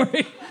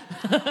category?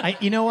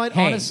 you know what?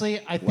 Hey,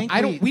 Honestly, I think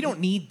We don't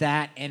need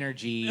that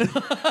energy.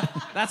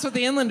 That's what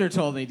the Inlander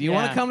told me. Do you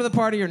want to Yeah. come to the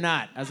party or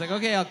not? I was like,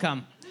 okay, I'll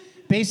come.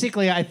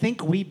 Basically, I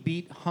think we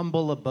beat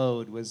Humble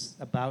Abode was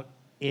about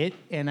it,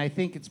 and I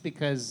think it's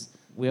because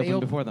We they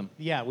opened before them.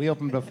 Yeah, we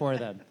opened before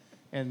them,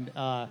 and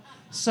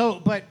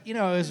but it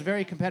was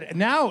very competitive.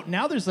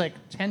 Now there's like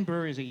 10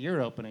 breweries a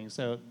year opening,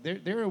 so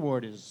their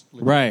award is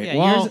legit. Right. Yeah,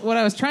 well, yours, what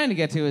I was trying to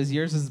get to is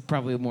yours is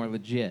probably more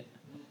legit.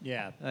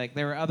 Yeah. Like,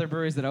 there were other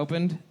breweries that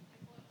opened.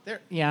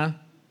 Yeah.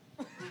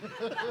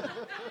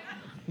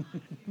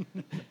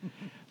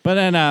 but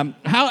then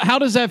how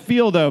does that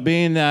feel though?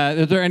 Being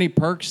is there any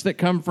perks that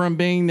come from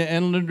being the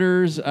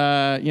Inlanders?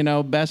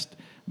 Best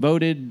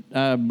voted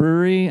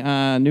brewery,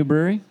 new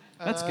brewery.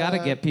 That's got to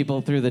get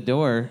people through the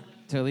door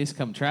to at least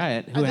come try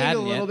it. Who I think a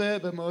hadn't little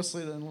yet? bit, but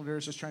mostly the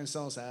Inlanders just trying to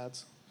sell us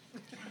ads.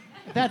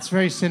 That's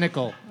very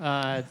cynical.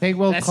 They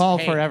will call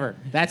forever.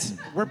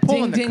 We're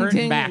pulling Ding, the ding, curtain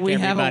ding. back. We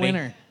have a everybody.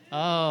 winner.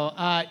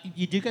 Oh,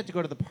 you do get to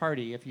go to the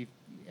party if you,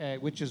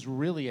 which is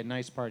really a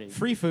nice party.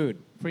 Free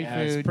food. Free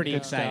It's food, pretty good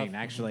exciting,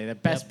 stuff. actually. The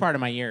best part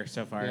of my year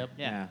so far. Yep.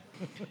 Yeah.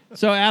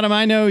 So Adam,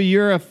 I know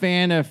you're a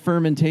fan of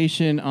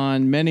fermentation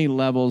on many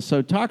levels.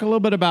 So talk a little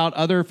bit about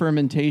other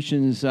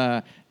fermentations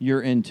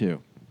you're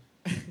into.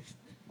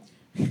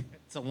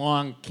 It's a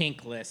long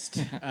kink list,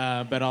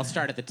 but I'll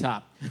start at the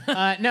top.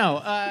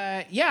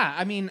 Yeah.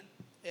 I mean,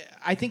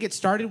 I think it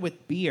started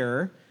with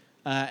beer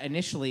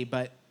initially,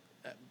 but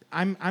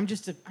I'm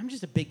just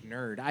a big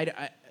nerd.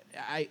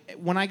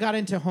 when I got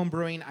into home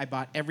brewing, I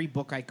bought every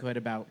book I could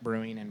about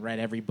brewing and read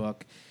every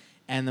book.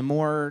 And the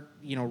more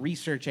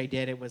research I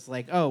did, it was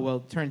like, oh well,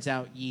 it turns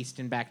out yeast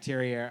and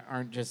bacteria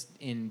aren't just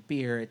in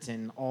beer; it's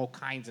in all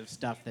kinds of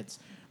stuff that's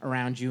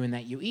around you and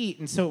that you eat.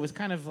 And so it was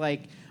kind of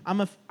like I'm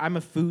a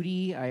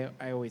foodie.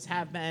 I always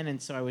have been, and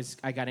so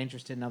I got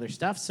interested in other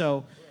stuff.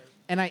 So,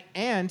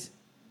 and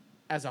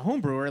as a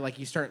home brewer, like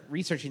you start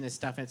researching this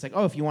stuff, and it's like,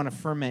 oh, if you want to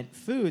ferment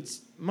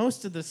foods,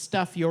 most of the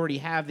stuff you already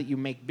have that you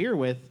make beer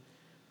with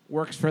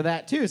works for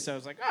that too. So I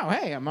was like, oh,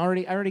 hey, I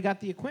already got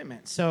the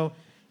equipment. So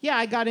yeah,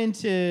 I got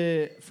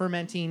into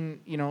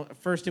fermenting.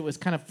 First it was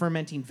kind of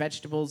fermenting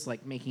vegetables,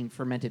 like making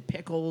fermented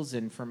pickles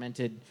and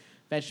fermented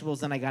vegetables.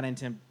 Then I got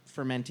into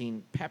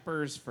fermenting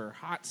peppers for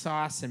hot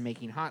sauce and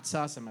making hot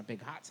sauce. I'm a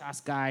big hot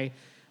sauce guy,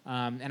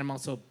 and I'm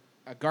also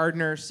a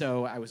gardener,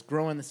 so I was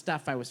growing the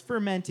stuff I was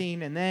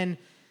fermenting, and then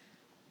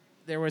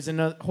there was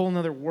a whole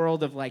nother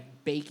world of like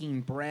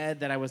baking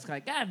bread that I was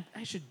like, God,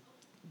 I should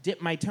dip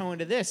my toe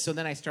into this. So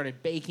then I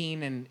started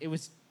baking, and it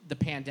was the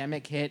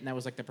pandemic hit, and that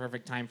was like the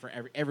perfect time for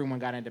everyone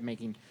got into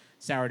making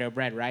sourdough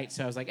bread, right?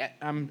 So I was like,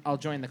 I'll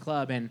join the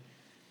club, and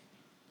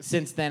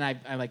since then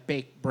I like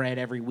bake bread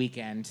every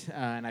weekend,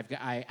 and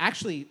I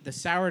actually the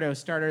sourdough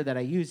starter that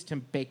I use to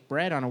bake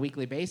bread on a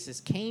weekly basis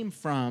came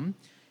from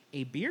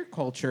a beer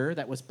culture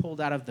that was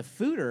pulled out of the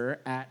foeder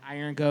at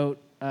Iron Goat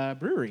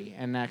Brewery,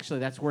 and actually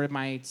that's where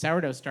my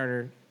sourdough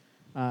starter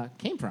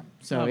came from.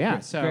 So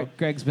so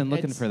Greg's been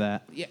looking it's- for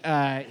that.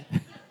 Yeah,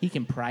 he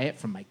can pry it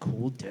from my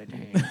cold dead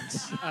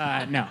hands.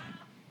 No,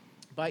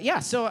 but yeah,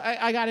 so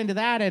I got into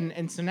that,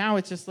 and so now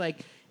it's just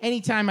like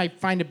anytime I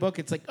find a book,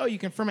 it's like, oh, you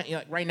can ferment.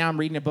 Like right now, I'm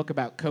reading a book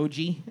about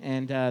koji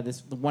and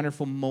the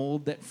wonderful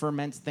mold that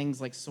ferments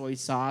things like soy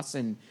sauce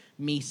and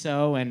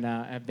miso, and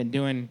I've been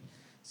doing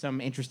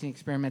some interesting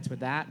experiments with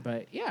that.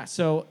 But yeah,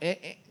 so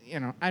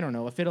I don't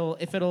know if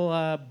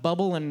it'll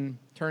bubble and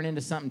turn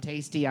into something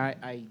tasty.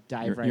 I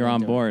dive right. You're on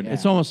into board. It. Yeah.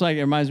 It's almost like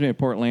it reminds me of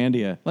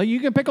Portlandia. Like you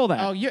can pickle that.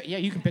 Oh, yeah,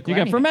 you can pickle. You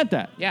can anything. ferment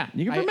that. Yeah,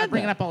 You can I ferment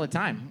bring that. it up all the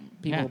time.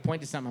 People Yeah. will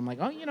point to something. I'm like,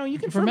 oh, you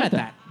can Ferment ferment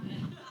that.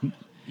 that.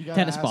 You gotta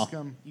Tennis ask ball.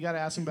 him. You got to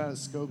ask him about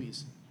his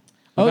scobies.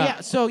 Oh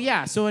About-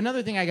 So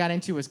another thing I got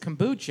into was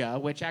kombucha,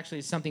 which actually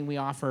is something we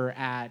offer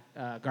at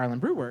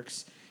Garland Brew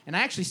Works. And I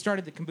actually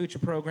started the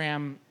kombucha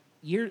program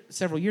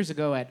several years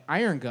ago at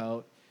Iron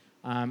Goat,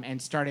 and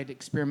started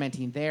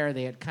experimenting there.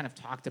 They had kind of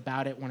talked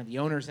about it. One of the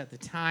owners at the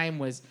time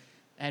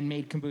had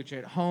made kombucha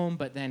at home,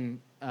 but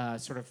then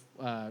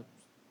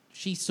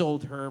she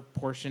sold her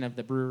portion of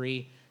the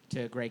brewery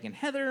to Greg and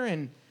Heather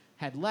and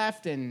had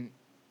left, and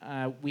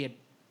we had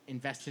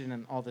invested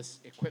in all this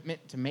equipment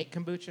to make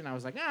kombucha, and I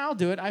was like, I'll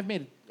do it. I've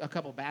made a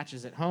couple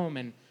batches at home,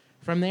 and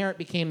from there it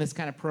became this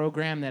kind of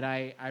program that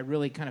I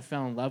really kind of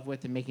fell in love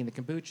with in making the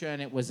kombucha,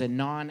 and it was a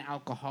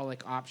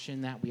non-alcoholic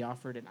option that we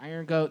offered at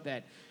Iron Goat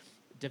that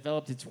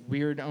developed its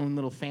weird own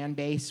little fan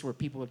base where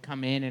people would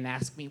come in and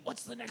ask me,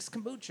 what's the next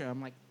kombucha?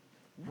 I'm like,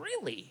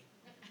 really?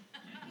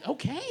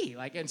 Okay.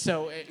 And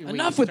so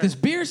Enough with this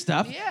beer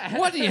stuff. Yeah.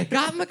 What do you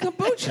got in the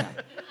kombucha?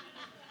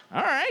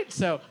 All right.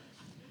 So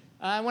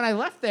when I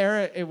left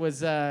there, it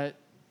was at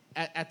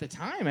the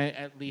time,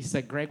 at least,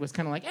 that Greg was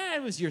kind of like,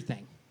 it was your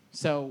thing.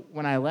 So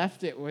when I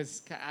left,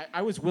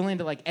 I was willing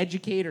to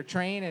educate or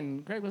train,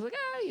 and Greg was like,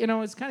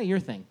 it's kind of your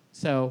thing.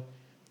 So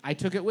I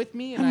took it with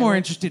me. And I'm more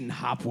interested in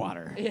hop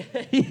water.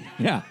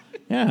 Yeah.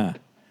 Yeah.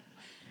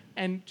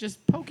 and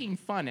just poking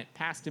fun at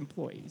past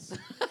employees.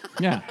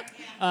 Yeah.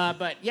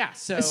 But yeah,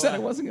 so I said I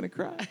wasn't going to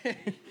cry.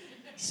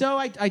 So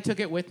I took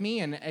it with me,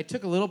 and it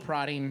took a little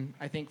prodding,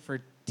 I think,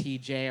 for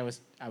TJ.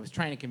 I was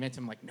trying to convince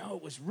him, no,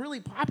 it was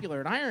really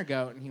popular at Iron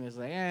Goat, and he was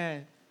like,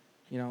 a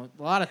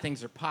lot of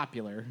things are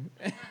popular.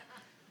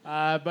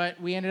 But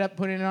we ended up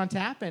putting it on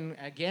tap, and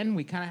again,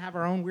 we kind of have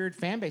our own weird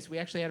fan base. We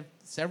actually had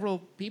several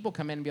people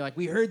come in and be like,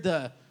 we heard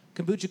the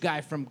kombucha guy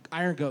from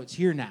Iron Goat's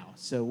here now,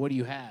 so what do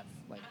you have?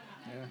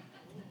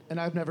 And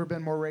I've never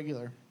been more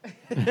regular.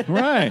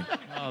 Right.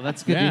 Oh,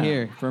 that's good Yeah. to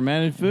hear.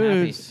 Fermented I'm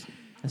happy. foods.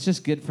 That's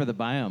just good for the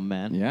biome,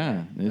 man.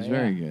 Yeah, it's But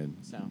very yeah. good.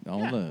 So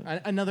All yeah,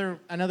 the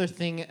another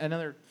thing,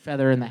 another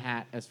feather in the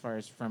hat as far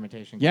as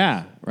fermentation goes.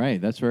 Yeah,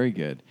 right. That's very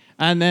good.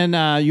 And then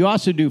you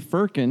also do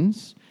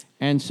firkins.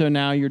 And so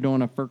now you're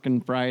doing a Firkin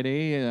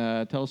Friday.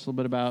 Tell us a little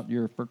bit about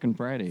your Firkin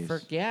Fridays.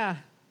 Yeah.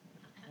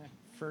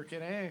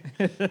 Firkin A.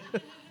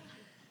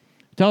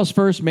 Tell us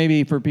first,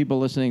 maybe for people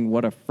listening,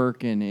 what a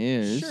firkin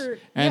is. Sure,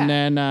 And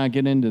yeah. then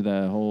get into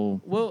the whole.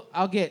 Well,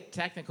 I'll get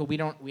technical.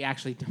 We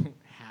actually don't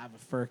have a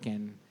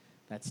firkin.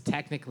 That's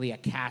technically a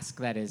cask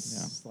that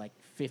is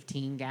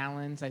 15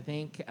 gallons, I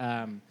think,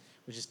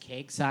 which is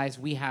keg size.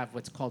 We have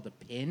what's called a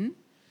pin,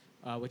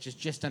 which is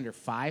just under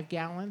 5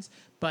 gallons.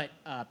 But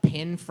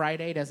Pin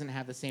Friday doesn't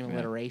have the same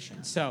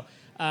alliteration. So,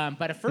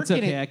 but a firkin. It's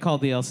okay. I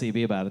called the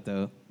LCB about it,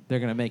 though. They're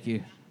going to make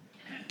you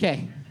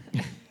Okay.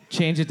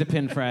 change it to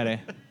Pin Friday.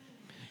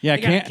 Yeah,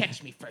 You gotta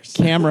catch me first.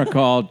 camera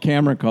called,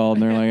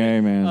 and they're like,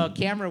 hey, man.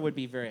 Camera would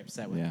be very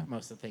upset with Yeah.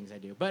 most of the things I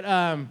do. But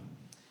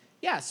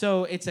yeah,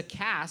 so it's a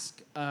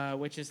cask,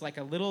 which is like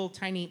a little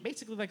tiny,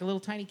 basically like a little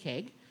tiny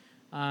keg.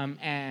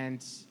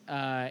 And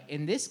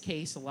in this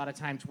case, a lot of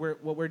times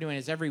what we're doing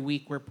is every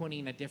week we're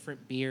putting a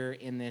different beer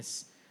in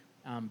this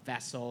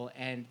vessel.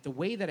 And the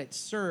way that it's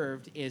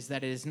served is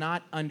that it is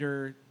not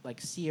under like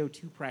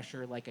CO2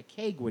 pressure like a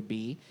keg would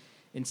be.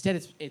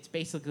 Instead, it's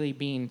basically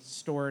being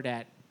stored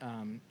at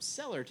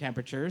cellar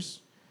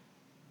temperatures,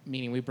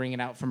 meaning we bring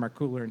it out from our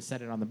cooler and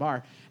set it on the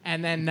bar.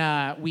 And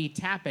then we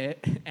tap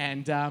it,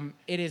 and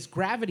it is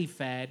gravity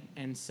fed.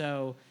 And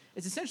so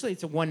it's essentially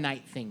a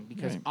one-night thing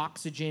because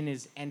oxygen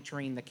is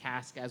entering the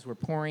cask as we're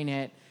pouring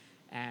it.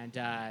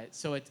 And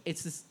so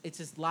it's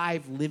this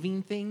live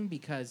living thing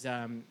because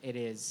it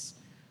is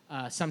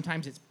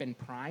sometimes it's been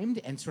primed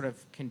and sort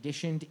of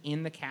conditioned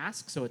in the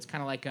cask. So it's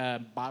kind of like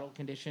a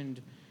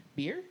bottle-conditioned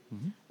beer.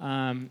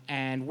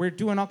 And we're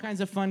doing all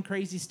kinds of fun,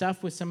 crazy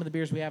stuff with some of the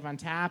beers we have on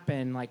tap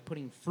and like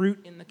putting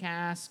fruit in the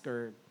cask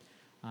or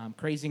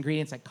crazy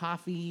ingredients like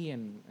coffee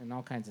and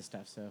all kinds of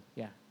stuff. So,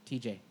 yeah,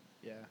 TJ,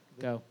 Yeah.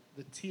 go.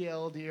 The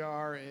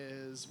TLDR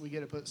is we get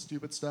to put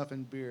stupid stuff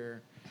in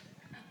beer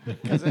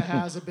because it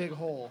has a big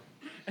hole.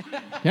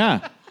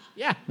 Yeah,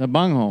 Yeah, the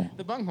bunghole.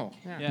 the bunghole.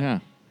 Yeah. Yeah.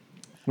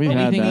 We've had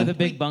Anything that. with a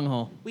big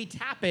bunghole. We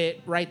tap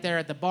it right there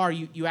at the bar.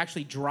 You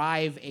actually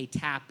drive a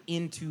tap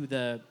into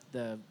the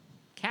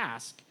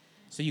cask.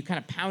 So you kind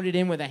of pound it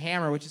in with a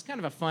hammer, which is kind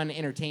of a fun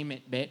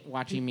entertainment bit,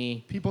 watching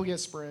me. People get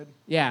spread.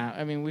 Yeah,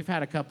 I mean, we've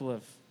had a couple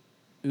of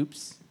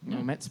oops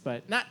moments,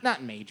 but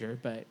not major,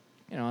 but,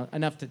 you know,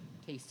 enough to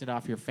taste it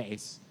off your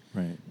face,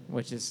 Right.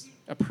 which is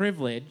a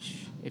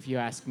privilege, if you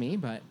ask me,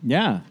 but...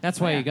 Yeah. That's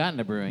why Yeah. you got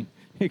into brewing.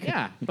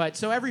 Yeah, but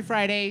so every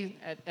Friday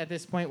at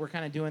this point, we're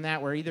kind of doing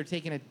that. We're either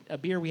taking a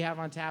beer we have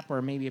on tap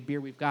or maybe a beer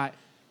we've got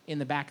in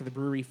the back of the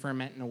brewery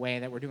fermenting away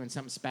that we're doing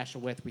something special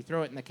with. We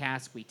throw it in the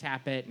cask, we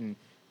tap it, and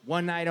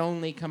one night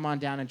only, come on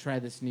down and try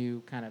this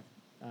new kind of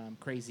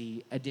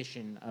crazy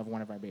addition of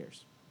one of our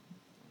beers.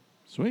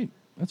 Sweet.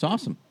 That's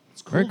awesome.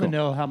 It's cool Very to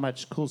know how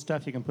much cool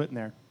stuff you can put in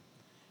there.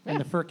 And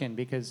the firkin,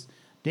 because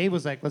Dave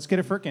was like, let's get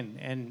a firkin.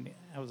 And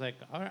I was like,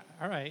 all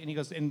right. And he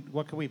goes, and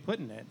what can we put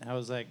in it? And I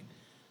was like,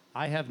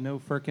 I have no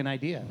firkin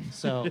idea.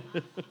 So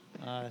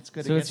it's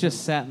good So to it's get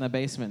just sat in the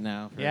basement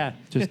now. For yeah,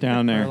 Just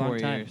down for a there. long 4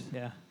 time. years.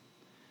 Yeah.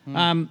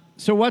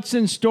 So what's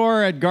in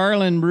store at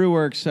Garland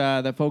Brewworks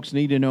that folks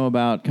need to know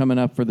about coming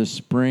up for the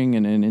spring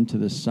and into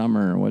the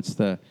summer? What's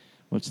the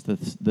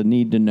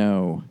need to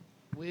know?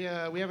 We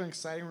have an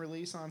exciting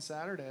release on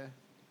Saturday.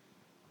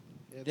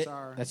 It's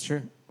our That's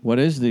true. What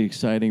is the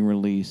exciting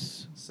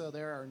release? So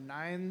there are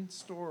 9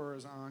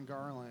 stores on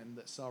Garland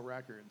that sell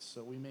records.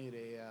 So we made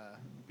a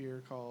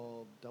beer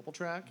called Double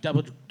Track.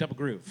 Double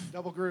groove.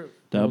 Double Groove.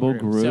 Double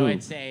Groove. So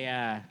it's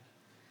a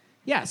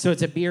so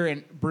it's a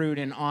beer brewed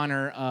in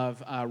honor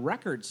of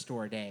Record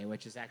Store Day,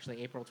 which is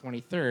actually April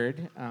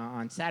 23rd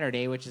on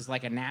Saturday, which is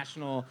like a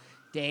national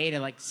day to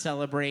like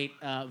celebrate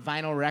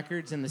vinyl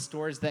records in the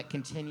stores that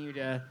continue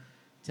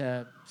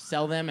to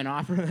sell them and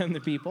offer them to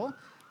people.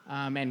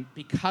 And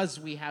because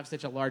we have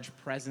such a large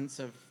presence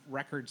of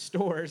record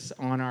stores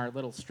on our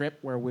little strip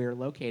where we're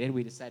located,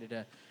 we decided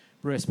to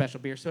brew a special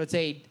beer. So it's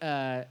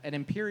an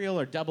imperial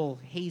or double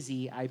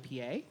hazy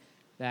IPA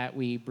that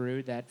we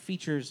brewed that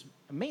features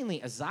mainly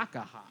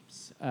Azacca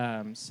hops.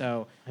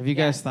 Have you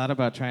guys thought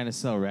about trying to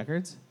sell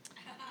records?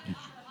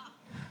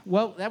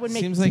 Well, that would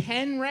make Seems like-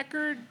 10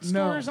 record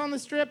stores on the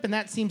strip, and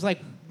that seems like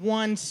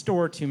one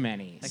store too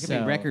many. That could be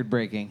record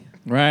breaking.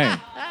 Right.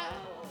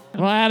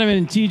 Well, Adam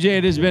and TJ,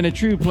 it has been a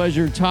true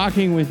pleasure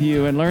talking with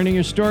you and learning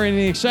your story and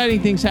the exciting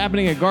things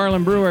happening at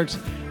Garland Brewworks.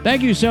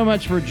 Thank you so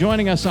much for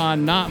joining us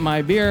on Not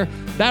My Beer.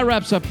 That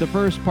wraps up the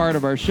first part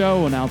of our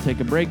show. We'll now take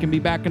a break and be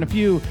back in a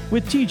few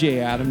with TJ,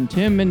 Adam,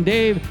 Tim, and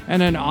Dave,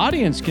 and an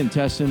audience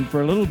contestant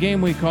for a little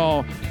game we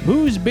call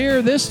Whose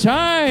Beer This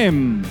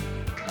Time?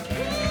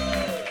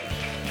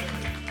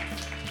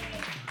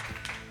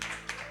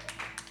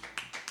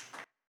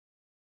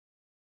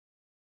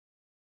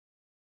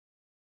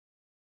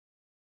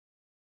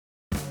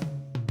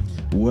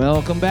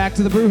 Welcome back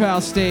to the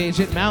Brewhouse stage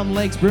at Mountain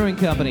Lakes Brewing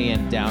Company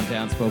in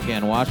downtown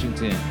Spokane,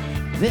 Washington.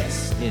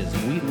 This is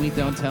Wheat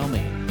Don't Tell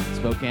Me,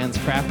 Spokane's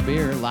craft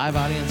beer live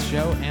audience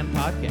show and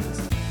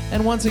podcast.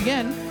 And once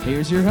again,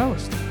 here's your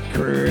host,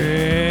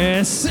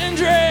 Chris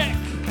Cindric.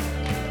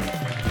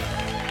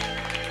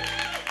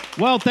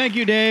 Well, thank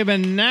you, Dave.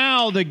 And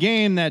now the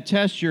game that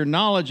tests your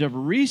knowledge of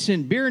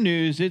recent beer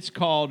news. It's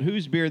called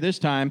Whose Beer This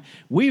Time?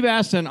 We've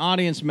asked an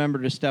audience member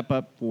to step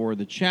up for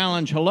the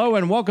challenge. Hello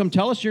and welcome.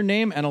 Tell us your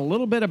name and a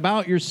little bit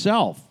about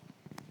yourself.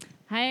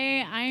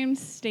 Hi, I'm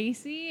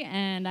Stacy,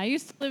 and I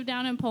used to live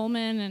down in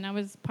Pullman, and I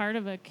was part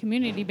of a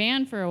community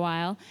band for a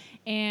while.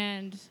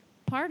 And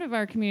part of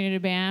our community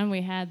band,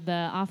 we had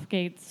the Off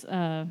Gates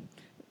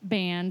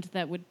band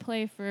that would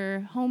play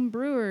for home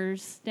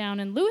brewers down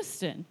in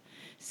Lewiston.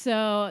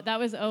 So that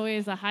was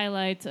always a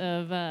highlight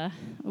of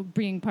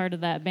being part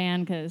of that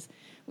band because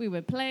we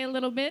would play a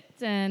little bit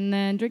and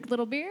then drink a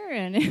little beer,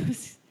 and it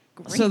was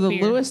great. So the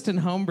beer. Lewiston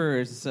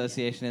Homebrewers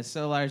Association is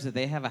so large that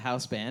they have a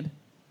house band.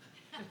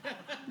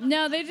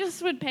 No, they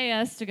just would pay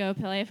us to go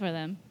play for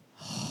them.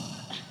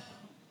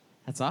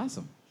 That's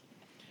awesome.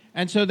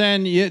 And so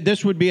then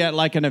this would be at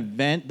like an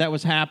event that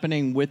was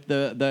happening with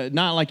the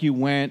not like you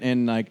went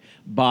and like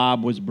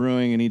Bob was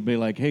brewing and he'd be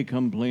like, "Hey,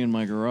 come play in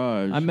my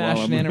garage." I'm while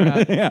mashing in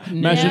about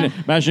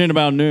mashing in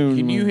about noon.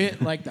 Can you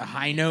hit like the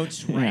high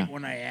notes right Yeah.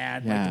 when I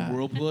add Yeah. like the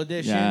Whirlpool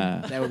edition?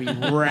 Yeah. That would be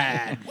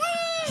rad.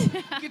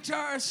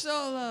 guitar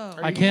solo.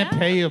 I can't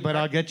pay you, but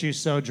I'll get you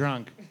so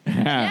drunk.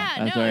 Yeah,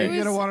 that's no, right. You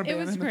gonna want to it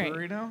band was in the great.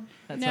 brewery now?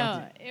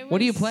 No, it was, What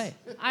do you play?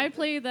 I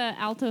play the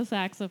alto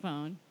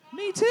saxophone.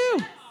 Me too.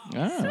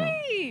 Oh,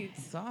 Sweet.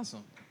 It's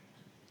awesome.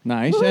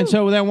 nice. And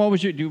so then, what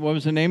was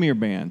the name of your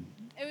band?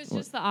 It was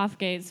just the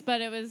Offgates,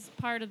 but it was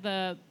part of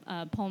the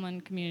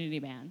Pullman community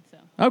band. So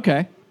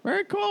Okay,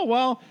 very cool.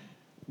 Well,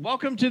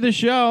 welcome to the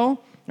show.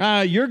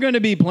 You're going to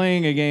be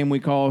playing a game we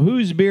call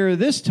Who's Beer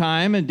this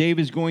time, and Dave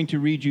is going to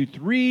read you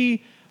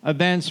 3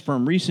 events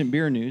from recent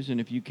beer news, and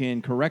if you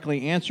can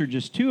correctly answer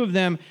just 2 of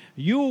them,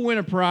 you will win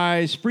a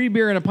prize, free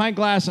beer in a pint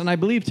glass, and I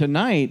believe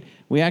tonight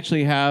we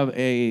actually have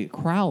a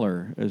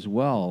crowler as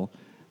well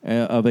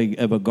of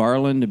a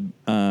Garland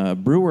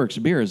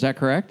Brewworks beer. Is that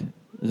correct?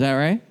 Is that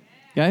right,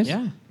 guys?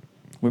 Yeah.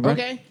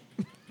 Okay.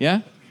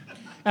 Yeah?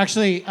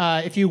 Actually,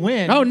 if you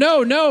win, Oh,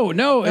 no.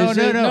 no.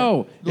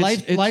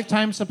 It's-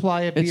 Lifetime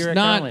supply of beer. It's at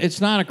not. Garland. It's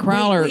not a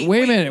crowler.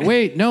 Wait a minute.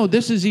 Wait. No.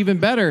 This is even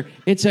better.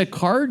 It's a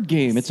card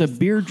game. It's a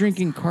beer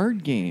drinking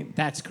card game.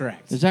 That's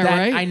correct. Is that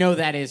right? I know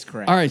that is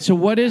correct. All right. So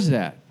what is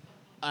that?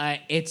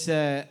 It's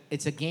a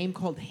game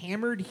called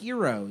Hammered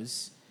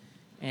Heroes,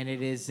 and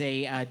it is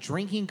a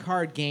drinking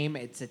card game.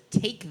 It's a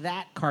take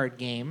that card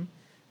game.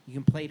 You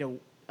can play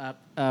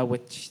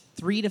with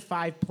 3 to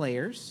 5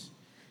 players,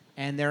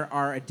 and there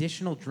are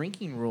additional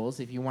drinking rules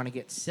if you want to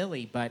get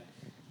silly. But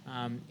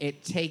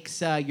it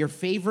takes your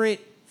favorite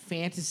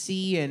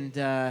fantasy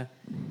and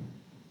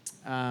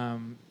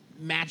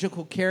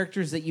magical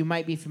characters that you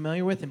might be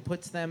familiar with and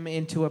puts them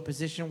into a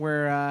position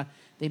where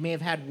they may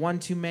have had one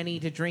too many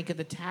to drink at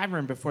the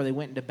tavern before they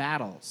went into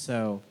battle.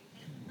 So,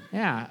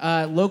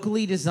 yeah,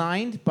 locally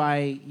designed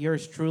by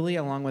yours truly,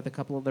 along with a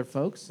couple other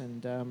folks.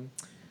 And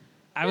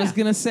I was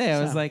gonna say,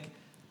 I was So- like,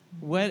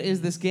 what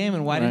is this game,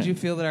 and why Right. did you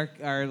feel that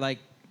our like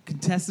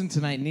contestant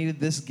tonight needed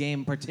this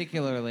game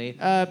particularly?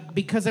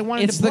 because I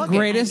wanted It's to the plug it.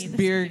 greatest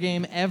beer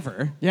game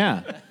ever.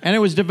 Yeah. And it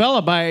was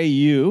developed by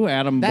you,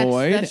 Adam That's-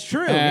 Boyd. that's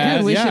true.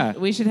 And, Dude, yeah.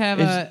 we should have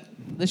It's-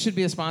 this should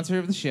be a sponsor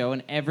of the show,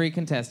 and every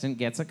contestant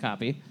gets a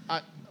copy.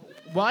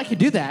 Well, I could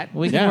do that.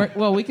 We can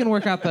Yeah. we can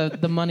work out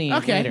the money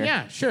Okay, later.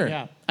 yeah, sure.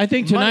 Yeah. I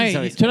think Money's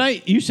always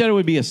tonight you said it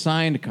would be a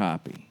signed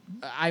copy.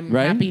 I'm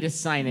Right? happy to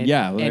sign it.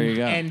 Yeah, well, there and, you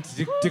go. And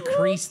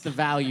decrease the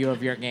value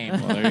of your game.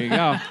 Well, there you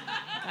go.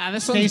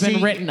 This one's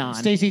been written on.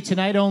 Stacy,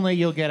 tonight only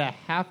you'll get a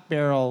half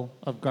barrel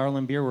of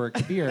Garland Beer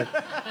Works beer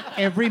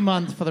every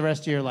month for the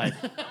rest of your life.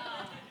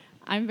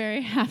 I'm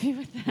very happy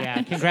with that.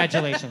 Yeah,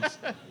 congratulations.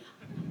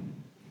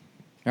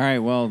 All right.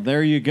 Well,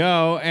 there you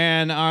go.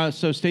 And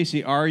so,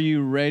 Stacy, are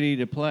you ready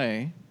to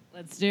play?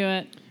 Let's do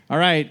it. All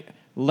right.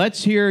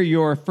 Let's hear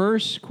your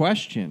first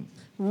question.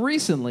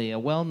 Recently, a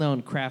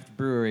well-known craft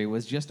brewery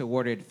was just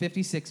awarded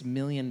 $56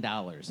 million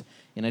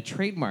in a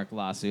trademark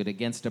lawsuit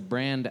against a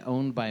brand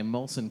owned by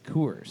Molson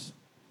Coors.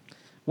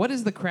 What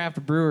is the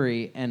craft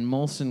brewery and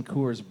Molson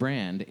Coors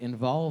brand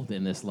involved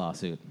in this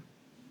lawsuit?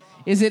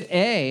 Is it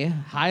A,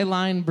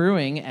 Highline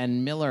Brewing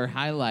and Miller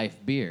High Life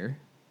Beer,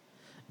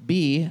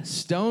 B,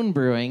 Stone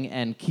Brewing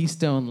and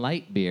Keystone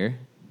Light Beer,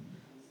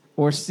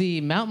 or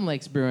C, Mountain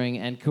Lakes Brewing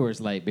and Coors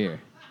Light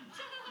Beer?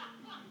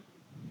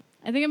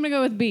 I think I'm gonna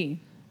go with B.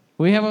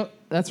 We have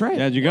that's right.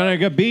 Yeah, you're going to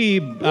get B,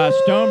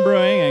 Stone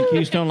Brewing and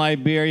Keystone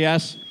Light Beer.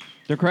 Yes,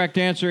 the correct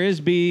answer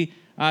is B.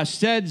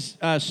 Said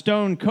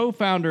Stone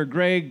co-founder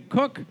Greg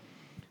Cook,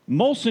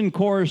 Molson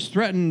Coors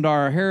threatened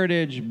our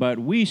heritage, but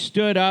we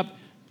stood up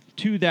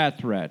to that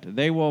threat.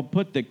 They will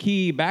put the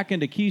key back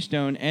into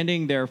Keystone,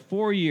 ending their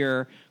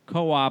 4-year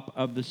co-op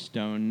of the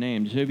Stone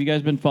names. Have you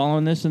guys been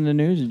following this in the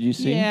news? Did you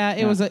see? Yeah,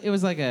 it was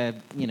like a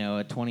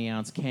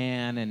 20-ounce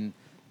can and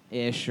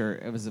ish, or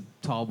it was a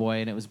tall boy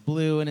and it was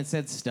blue and it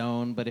said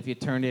Stone, but if you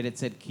turned it, it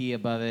said Key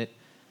above it.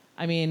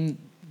 I mean,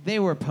 they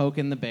were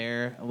poking the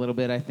bear a little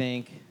bit, I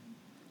think,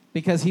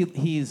 because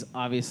he's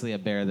obviously a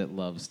bear that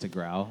loves to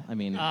growl. I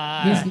mean,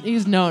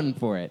 he's known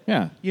for it.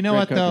 Yeah. You know Greg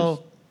what Cook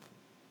though?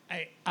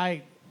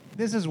 I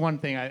this is one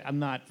thing I'm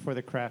not for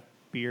the craft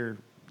beer,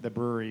 the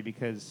brewery,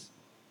 because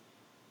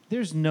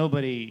there's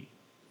nobody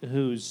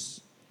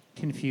who's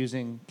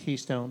confusing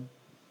Keystone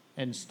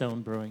and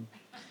Stone Brewing.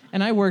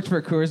 And I worked for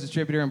a Coors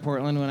distributor in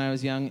Portland when I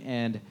was young,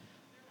 and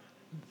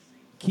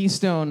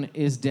Keystone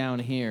is down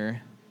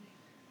here.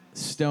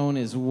 Stone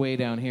is way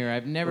down here.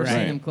 I've never seen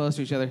Right. them close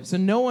to each other. So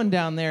no one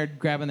down there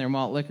grabbing their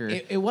malt liquor.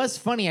 It was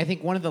funny. I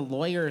think one of the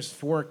lawyers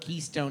for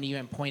Keystone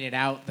even pointed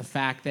out the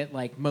fact that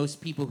like most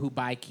people who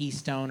buy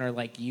Keystone are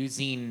like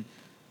using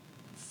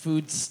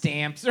food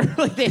stamps or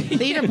like they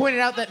even pointed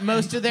out that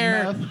most of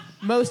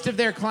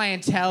their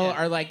clientele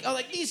are like, oh,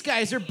 like these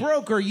guys are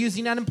broke or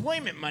using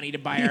unemployment money to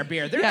buy our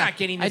beer. They're Yeah, not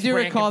getting I this do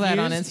brand recall that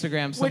on confused,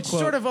 Instagram, some which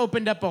quote. sort of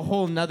opened up a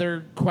whole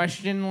nother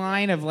question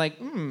line of like,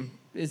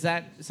 is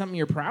that something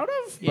you're proud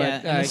of? Yeah,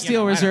 But, and the you Steel know,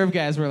 I don't- Reserve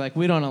guys were like,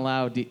 we don't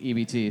allow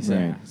EBT. So.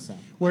 Right. So.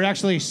 We're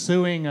actually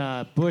suing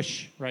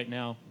Bush right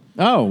now.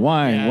 Oh,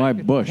 why? Yeah. Why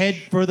Bush? Head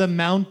for the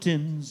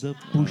mountains of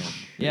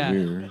Bush.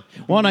 Yeah.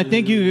 Well, and I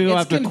think you go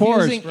It's after Coors.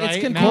 confusing. right? It's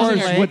Coors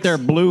confusing. Lakes. With their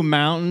blue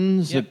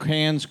mountains, Yep. the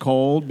cans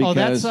cold Oh,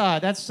 because.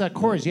 that's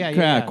Coors.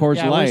 Yeah, Coors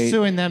yeah, Light. We're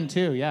suing them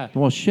too. Yeah.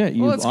 well, shit,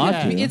 you Well, it's, ought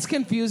conf- to. it's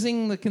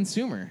confusing the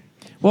consumer.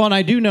 Well, and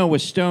I do know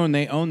with Stone,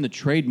 they own the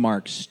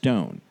trademark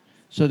Stone.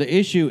 So the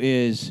issue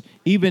is,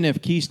 even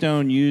if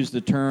Keystone used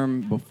the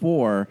term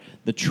before,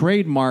 the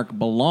trademark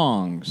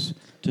belongs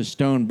to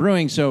Stone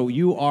Brewing. So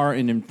you are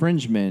an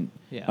infringement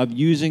Yeah. of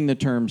using the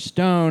term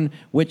Stone,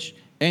 which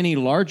any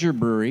larger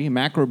brewery,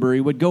 macro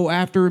brewery, would go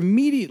after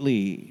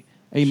immediately.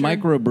 A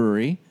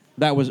microbrewery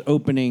that was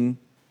opening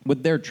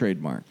with their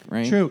trademark,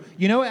 right? True.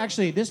 You know,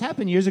 actually, this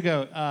happened years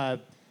ago.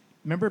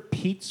 Remember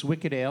Pete's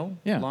Wicked Ale?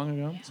 Yeah. Long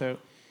ago. So,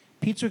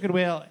 Pete's Wicked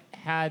Ale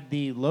had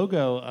the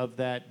logo of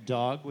that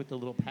dog with the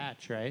little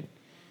patch, right?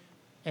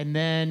 And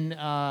then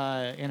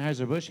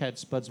Anheuser-Busch had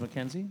Spuds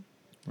MacKenzie,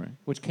 Right.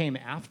 which came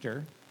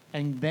after.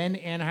 And then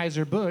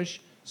Anheuser-Busch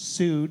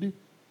sued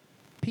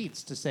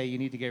Pete's to say you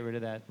need to get rid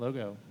of that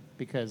logo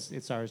because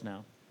it's ours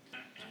now.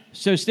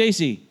 So,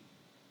 Stacy,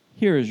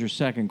 here is your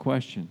second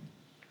question.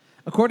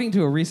 According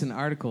to a recent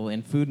article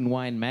in Food and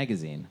Wine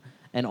magazine,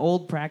 an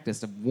old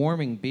practice of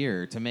warming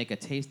beer to make a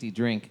tasty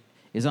drink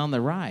is on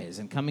the rise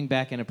and coming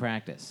back into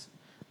practice.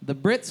 The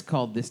Brits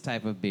called this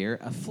type of beer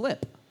a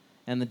flip,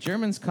 and the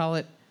Germans call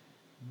it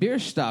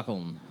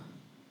Bierstacheln.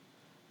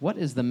 What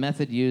is the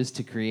method used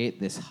to create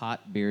this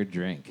hot beer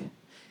drink?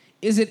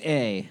 Is it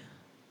A,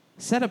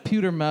 set a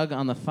pewter mug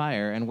on the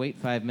fire and wait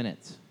 5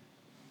 minutes?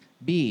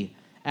 B,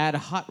 add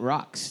hot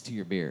rocks to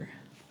your beer?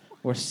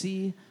 Or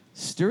C,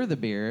 stir the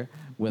beer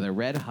with a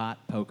red-hot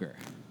poker?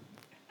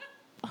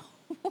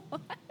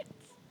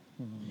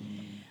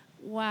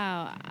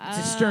 Wow. It's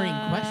a stirring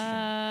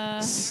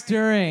question.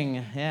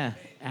 Stirring, yeah.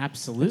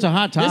 Absolutely. It's a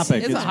hot This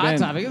topic. is a hot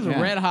topic. It's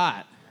yeah. red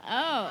hot.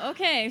 Oh,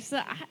 okay.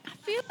 So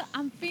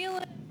I'm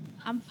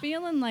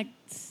feeling like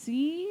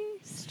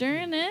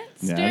stirring it.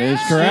 That Stir is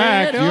it.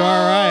 correct. You are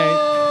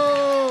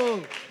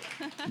right.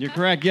 You're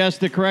correct. Yes,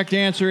 the correct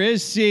answer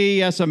is C.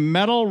 Yes, a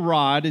metal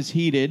rod is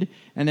heated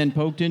and then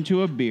poked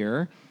into a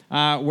beer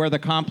where the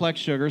complex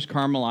sugars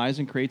caramelize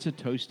and creates a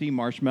toasty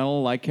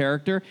marshmallow-like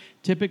character.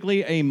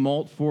 Typically a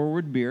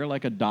malt-forward beer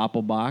like a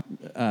Doppelbock.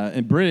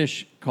 In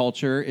British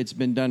culture, it's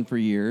been done for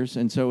years,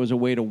 and so it was a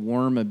way to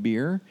warm a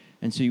beer.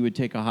 And so you would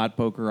take a hot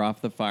poker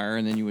off the fire,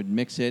 and then you would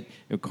mix it.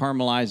 It would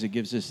caramelize. It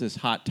gives us this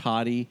hot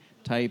toddy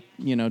type,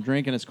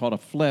 drink, and it's called a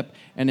flip.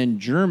 And in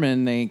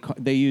German,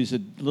 they use a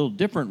little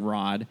different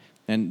rod,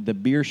 and the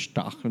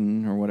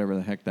Bierstachen, or whatever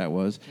the heck that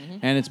was.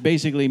 And it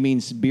basically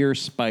means beer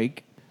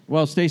spike.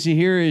 Well, Stacy,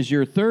 here is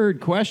your third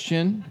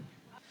question.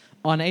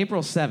 On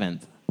April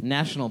 7th,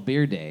 National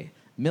Beer Day,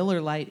 Miller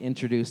Lite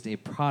introduced a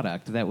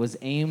product that was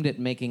aimed at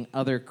making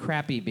other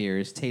crappy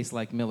beers taste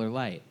like Miller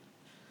Lite.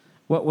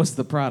 What was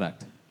the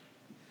product?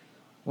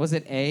 Was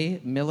it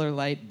A, Miller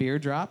Lite beer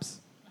drops,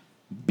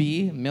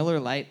 B, Miller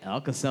Lite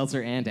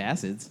Alka-Seltzer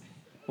antacids,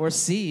 or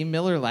C,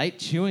 Miller Lite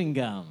chewing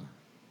gum?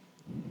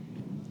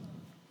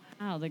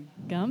 Wow, the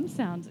gum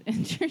sounds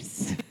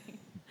interesting.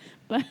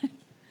 But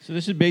So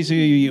this is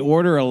basically you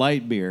order a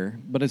light beer,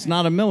 but it's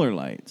not a Miller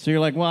Lite. So you're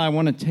like, well, I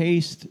want to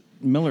taste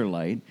Miller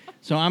Lite,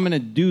 so I'm going to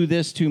do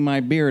this to my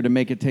beer to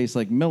make it taste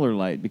like Miller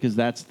Lite because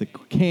that's the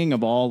king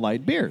of all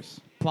light beers.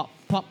 Plop,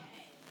 plop.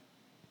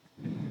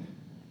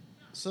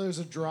 So there's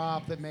a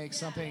drop that makes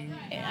something.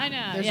 I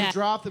know. There's yeah. a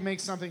drop that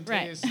makes something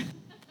Right. taste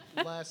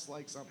less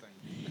like something.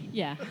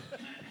 Yeah.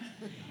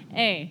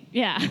 A.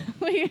 Yeah.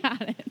 We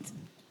got it.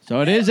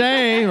 So it is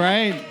A,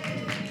 right?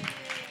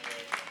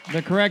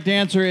 The correct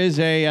answer is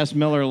A. S.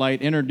 Miller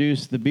Lite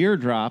introduced the beer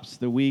drops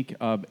the week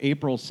of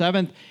April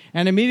 7th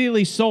and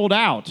immediately sold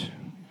out.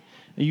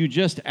 You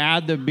just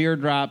add the beer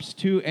drops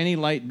to any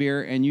light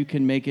beer and you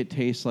can make it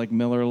taste like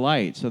Miller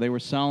Lite. So they were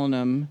selling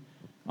them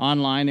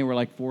online. They were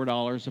like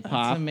 $4 a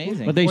pop.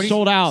 amazing. But they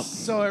sold out.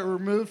 So it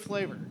removed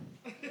flavor.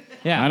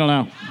 Yeah. I don't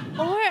know.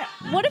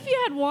 Or what if you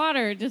had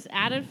water, just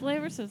added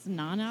flavor so it's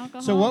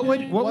non-alcoholic? So what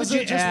would Was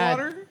you it just add?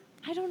 water?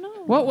 I don't know.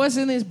 What was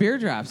in these beer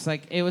drops?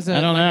 Like it was a. I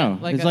don't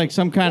know. It's like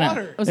some kind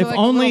Water. of. Was it If like a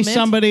only little mint?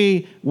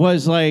 somebody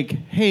was like,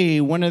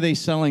 "Hey, when are they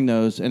selling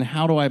those, and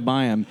how do I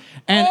buy them?"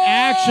 and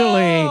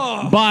actually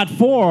bought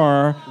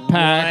 4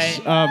 packs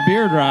of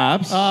beer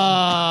drops.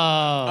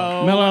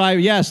 Oh. Miller Lite.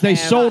 Yes, they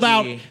sold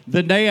out Empty.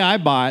 the day I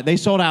bought. They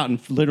sold out in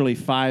literally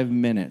 5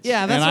 minutes.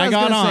 Yeah, that's and what I was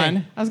got gonna on.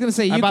 say. I was gonna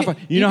say I you bought can,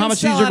 for- you know how can much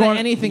sell these are out of going.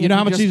 anything You if know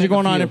how much just these are make a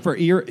going on few. for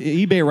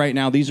eBay right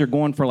now. These are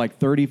going for like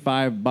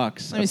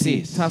 $35. Let me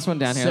see. Toss one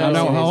down here. So- Let me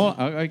No, see these. hold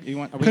on. You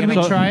want- Could we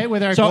try it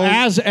with our So gold?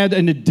 as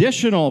an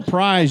additional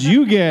prize,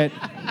 you get.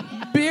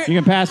 Beer. You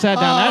can pass that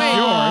down. That's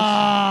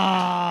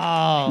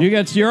Oh. yours. You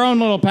get your own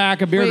little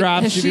pack of beer Wait,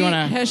 drops has if you want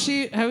to.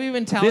 have you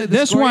even tallied the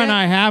This score one yet?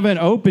 I haven't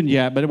opened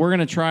yet, but we're going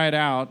to try it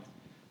out.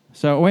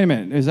 So wait a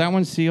minute. Is that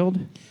one sealed?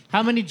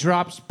 How many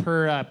drops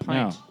per pint?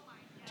 No.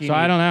 do you So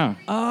I need? don't know.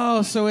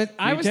 Oh, so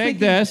I You was take thinking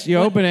this, you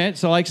what- open it,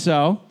 so like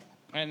so.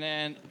 And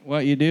then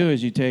what you do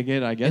is you take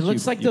it. I guess It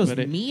looks you, like you those put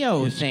it-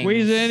 Mio you things.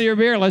 Squeeze it into your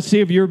beer. Let's see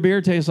if your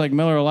beer tastes like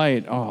Miller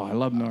Lite. Oh, I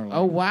love Miller Lite.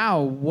 Oh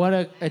wow, what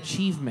a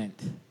achievement!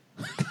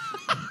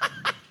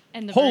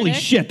 And the Holy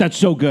verdict? shit, that's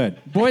so good.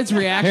 Boyd's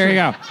reaction. There you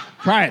go.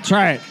 Try it.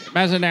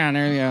 Pass it down.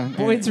 There you go.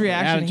 Boyd's Add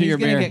reaction. it to He's your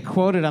going to beer. get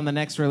quoted on the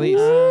next release.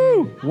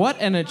 What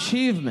an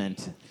achievement.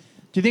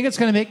 Do you think it's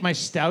going to make my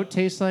stout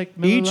taste like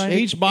Miller Lite?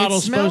 Each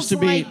bottle's It smells supposed to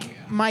be.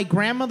 like my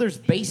grandmother's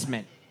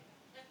basement.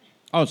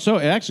 Oh, so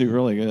actually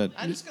really good.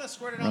 I'm just going to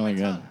squirt it Really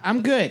good.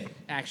 I'm good,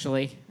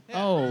 actually.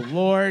 Oh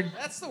Lord!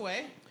 That's the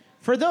way.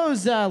 For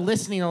those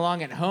listening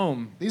along at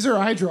home, These are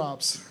eye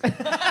drops.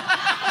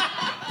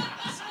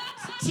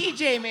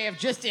 TJ may have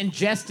just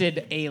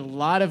ingested a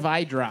lot of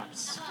eye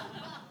drops.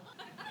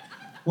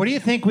 What do you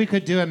think we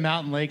could do at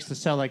Mountain Lakes to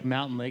sell like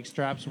Mountain Lakes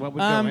drops? What would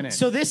go in it?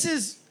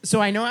 So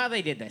I know how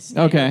they did this.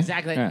 Okay. I know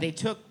exactly. All right. They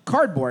took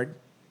cardboard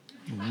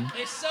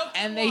They soaked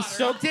and they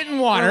soaked it in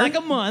water, for like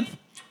a month.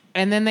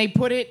 and then they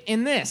put it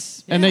in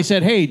this. And they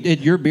said, hey,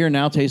 your beer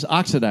now tastes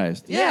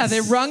oxidized. Yeah, Yes. they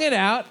wrung it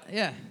out.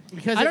 Yeah.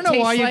 Because I it don't know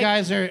why tastes you like-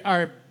 guys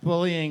are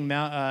bullying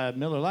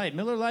Miller Lite.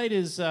 Miller Lite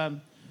is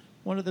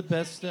one of the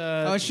best.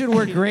 Oh, it should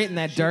work great in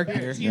that dark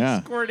beer.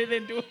 Yeah. squirted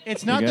into it.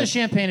 It's not You the got-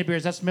 champagne of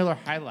beers. That's Miller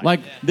High Life.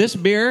 Like this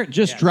beer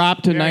just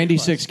dropped to very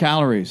 96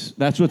 calories.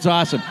 That's what's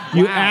awesome.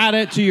 You add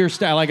it to your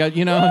style, like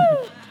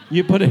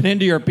you put it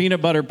into your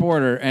peanut butter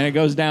porter, and it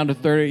goes down to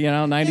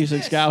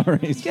 96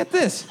 calories. Get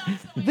this.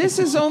 This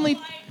is only 2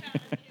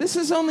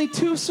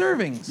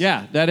 servings.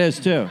 Yeah, that is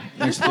too.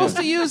 You're supposed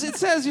to use, it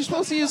says you're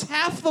supposed to use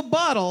half the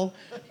bottle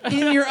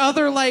in your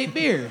other light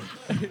beer.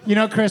 you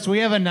know, Chris, we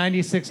have a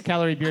 96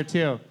 calorie beer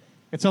too.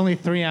 It's only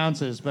 3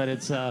 ounces, but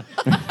it's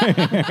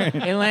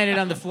It landed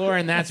on the floor,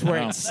 and that's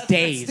where it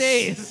stays.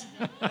 Stays.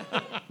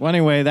 Well,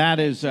 anyway, that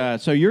is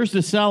so yours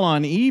to sell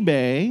on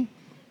eBay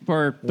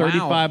for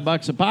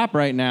 $35 a pop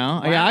right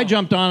now. Yeah, I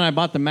jumped on. I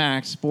bought the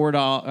max, four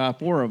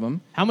of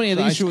them. How many of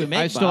So these should we make,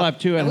 I still Bob? have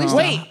 2 at At least home.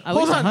 Wait, At hold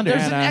least on. 100.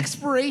 There's an And,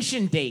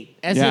 expiration date,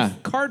 as Yeah.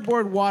 if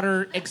cardboard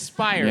water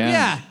expires. Yeah.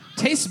 Yeah.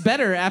 Tastes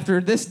better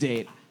after this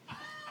date.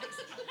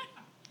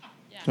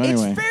 So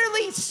anyway. It's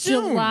fairly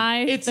soon. July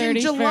It's 31st.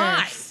 in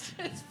July.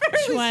 It's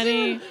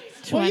fairly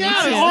 2022. Well,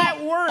 yeah, all,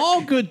 that work?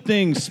 all good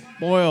things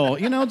spoil.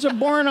 It's a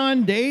born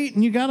on date,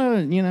 and you gotta,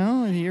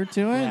 adhere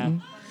to it. Yeah.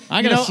 And I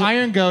You gotta. know, say-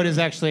 Iron Goat is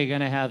actually going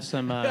to have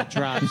some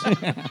drops.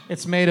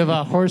 It's made of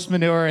horse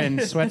manure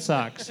and sweat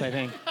socks, I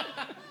think.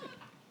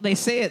 They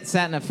say it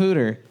sat in a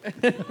fooder.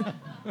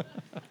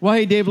 well,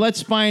 hey, Dave,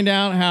 let's find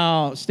out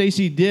how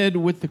Stacy did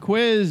with the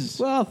quiz.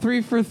 Well,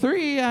 3 for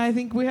 3. I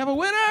think we have a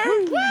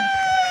winner.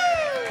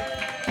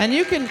 And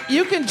you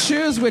can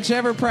choose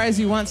whichever prize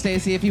you want,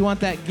 Stacy. If you want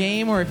that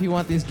game or if you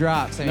want these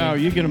drops. I No,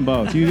 mean, you get them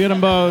both. You get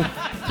them both.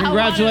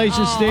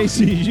 Congratulations,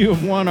 Stacy. You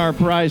have won our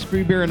prize,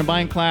 free beer in the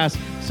pint class,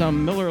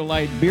 some Miller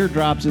Lite beer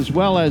drops, as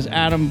well as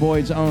Adam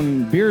Boyd's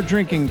own beer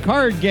drinking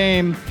card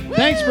game.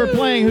 Thanks for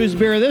playing Who's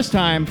Beer this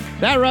time.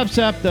 That wraps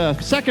up the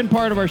second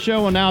part of our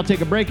show. We'll now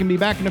take a break and be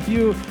back in a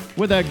few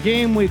with a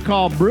game we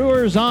call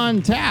Brewers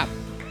on Tap.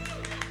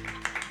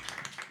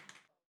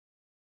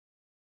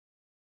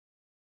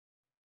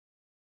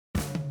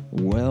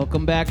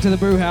 Welcome back to the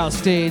Brewhouse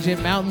stage at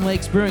Mountain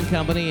Lakes Brewing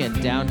Company in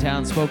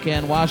downtown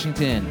Spokane,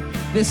 Washington.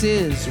 This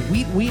is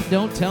Wheat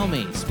Don't Tell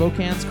Me,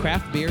 Spokane's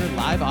craft beer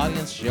live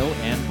audience show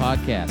and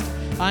podcast.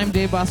 I'm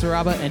Dave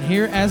Basaraba, and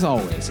here, as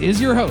always,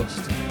 is your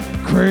host,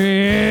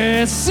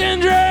 Chris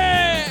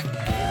Cindric!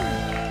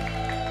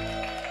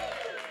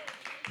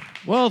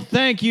 Well,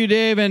 thank you,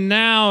 Dave. And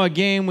now a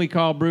game we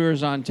call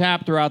Brewers on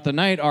Tap. Throughout the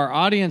night, our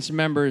audience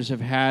members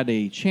have had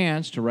a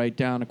chance to write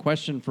down a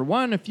question for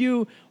one, a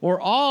few, or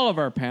all of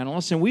our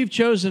panelists, and we've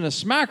chosen a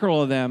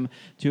smackerel of them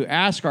to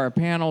ask our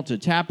panel to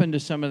tap into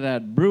some of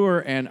that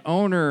brewer and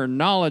owner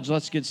knowledge.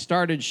 Let's get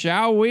started,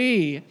 shall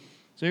we?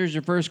 So here's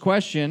your first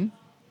question.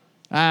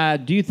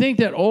 Do you think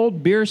that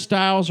old beer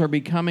styles are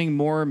becoming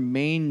more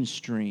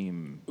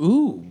mainstream?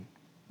 Ooh.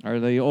 Are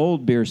they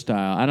old beer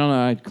style? I don't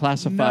know. I'd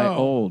classify No.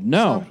 old.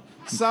 No.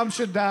 Some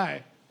should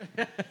die.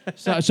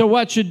 So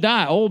what should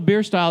die? Old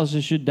beer styles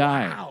should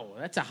die. Wow,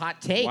 that's a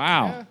hot take.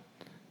 Wow.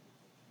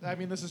 Yeah. I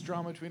mean, this is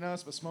drama between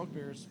us, but smoke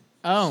beers.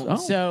 Oh,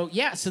 So?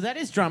 so that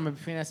is drama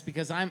between us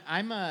because I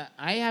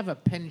have a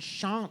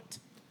penchant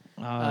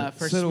for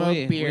so do smoke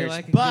we. beers, We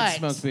like a but good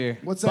smoked beer.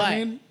 What's that but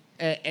mean?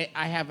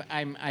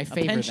 I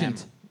favor them.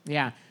 penchant.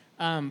 Yeah,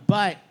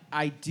 but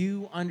I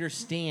do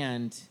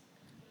understand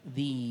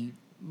the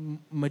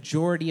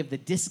majority of the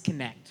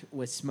disconnect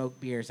with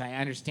smoked beers. I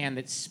understand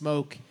that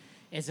smoke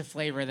is a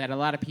flavor that a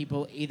lot of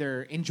people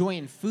either enjoy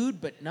in food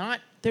but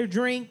not their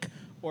drink,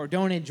 or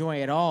don't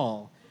enjoy at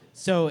all.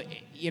 So,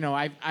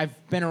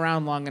 I've been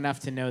around long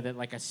enough to know that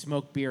like a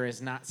smoked beer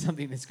is not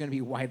something that's going to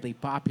be widely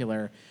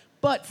popular.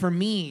 But for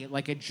me,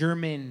 like a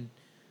German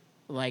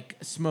like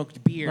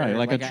smoked beer, Right,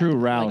 like a true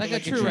Rausch. like a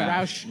true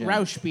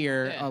Rausch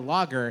beer, a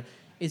lager,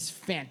 is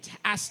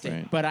fantastic.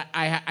 Right. But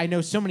I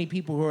know so many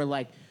people who are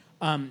like,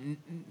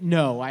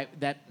 no,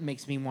 that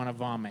makes me want to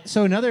vomit.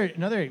 So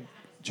another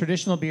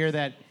traditional beer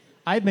that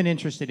I've been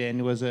interested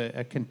in was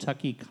a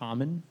Kentucky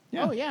Common.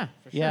 Yeah. Oh yeah,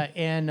 for sure. Yeah,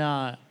 and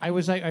I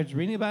was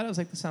reading about it. I was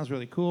like, this sounds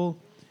really cool.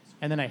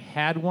 And then I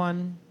had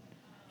one,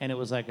 and it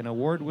was like an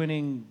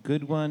award-winning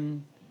good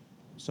one,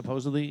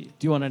 supposedly.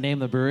 Do you want to name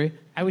the brewery?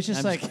 I was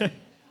just like,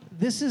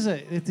 this is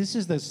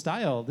the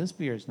style. This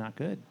beer is not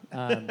good.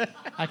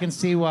 I can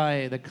see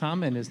why the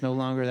Common is no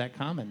longer that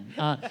common.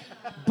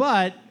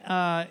 But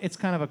it's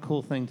kind of a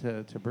cool thing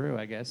to brew,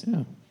 I guess.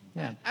 Yeah.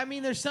 Yeah. I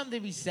mean, there's something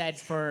to be said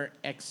for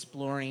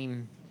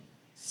exploring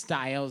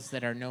styles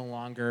that are no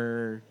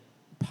longer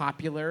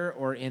popular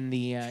or in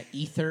the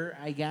ether,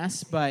 I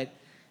guess. But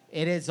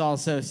it is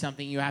also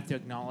something you have to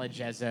acknowledge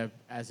as a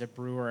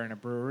brewer and a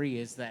brewery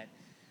is that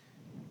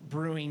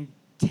brewing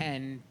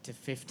 10 to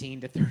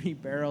 15 to 30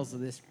 barrels of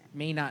this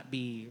may not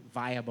be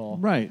viable.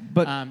 Right,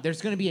 but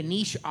there's going to be a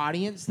niche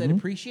audience that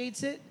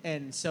appreciates it,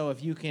 and so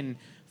if you can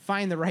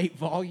find the right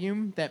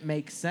volume that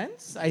makes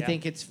sense, I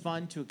think it's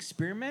fun to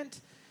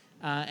experiment.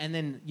 And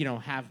then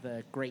have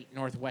the Great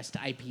Northwest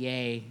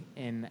IPA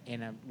in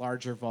a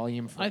larger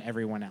volume for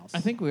everyone else. I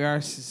think we are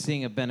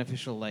seeing a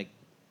beneficial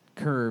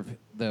curve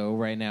though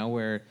right now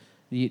where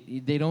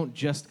they don't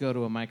just go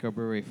to a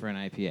microbrewery for an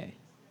IPA.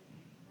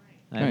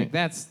 I think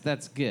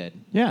that's good.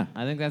 Yeah.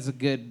 I think that's a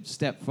good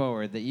step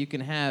forward that you can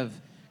have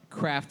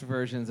craft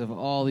versions of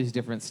all these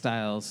different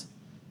styles,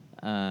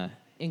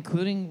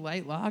 including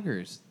light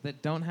lagers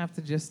that don't have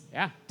to just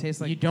taste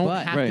like you don't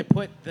butt. have to Right.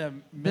 put the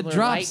Miller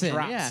drops Lite in,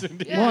 drops yeah.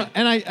 into Well,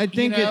 and I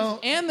think know,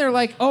 And they're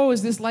like, oh,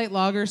 is this light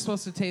lager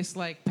supposed to taste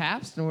like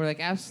Pabst? And we're like,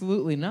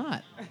 absolutely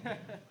not.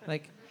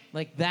 like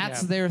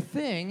that's their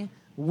thing.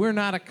 We're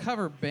not a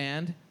cover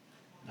band.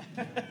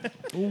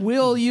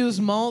 We'll use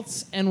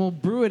malts and we'll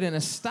brew it in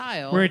a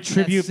style. We're a that's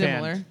tribute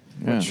similar. band.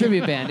 We're a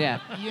tribute band, yeah.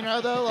 You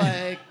know, though,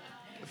 like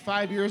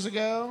 5 years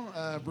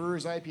ago,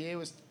 Brewer's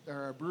IPA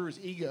Brewer's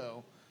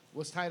Ego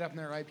was tied up in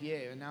their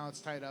IPA, and now it's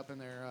tied up in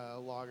their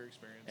lager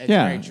experience. It's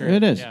Yeah, very true.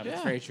 it is. Yeah,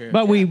 it's very true.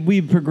 But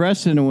we've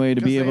progressed in a way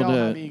to be Because they able all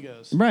to have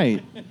egos.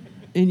 right,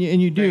 and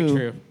you Very do.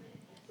 true.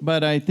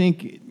 But I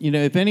think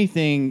if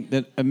anything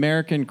that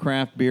American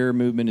craft beer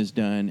movement has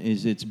done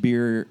is it's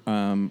beer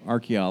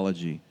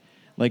archaeology.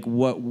 Like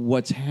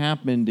what's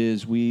happened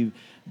is we've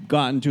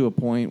gotten to a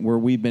point where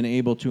we've been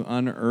able to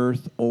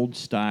unearth old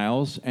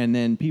styles, and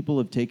then people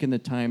have taken the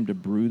time to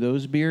brew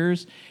those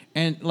beers.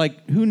 And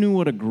who knew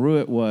what a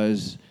gruit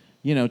was?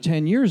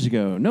 10 years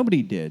ago,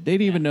 nobody did. They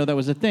didn't even know that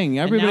was a thing.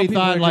 Everybody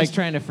people thought are just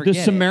trying to the forget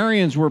it.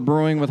 Sumerians were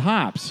brewing with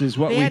hops, is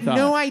what They we had thought.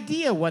 no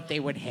idea what they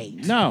would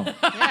hate. No.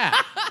 Yeah.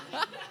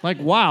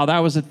 Wow, that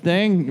was a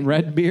thing.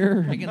 Red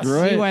beer. I can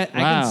Gruit? I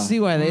can Wow. see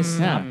why they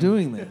stopped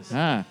doing this.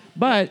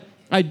 But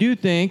I do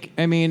think,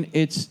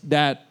 it's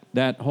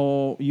that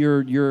whole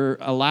you're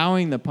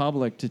allowing the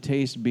public to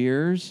taste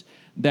beers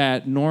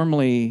that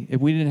normally, if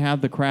we didn't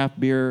have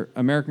the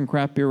American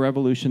craft beer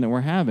revolution that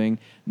we're having,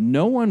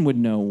 no one would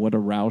know what a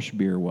Rausch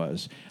beer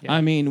was.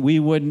 Yeah. We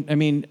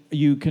wouldn't.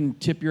 You can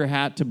tip your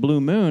hat to Blue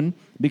Moon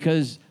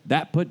because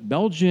that put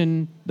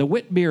the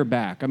wit beer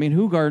back.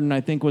 Hoegaarden, I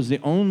think, was the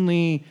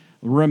only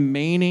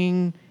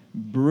remaining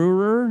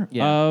brewer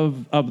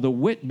of the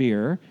wit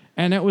beer,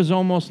 and it was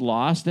almost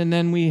lost. And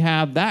then we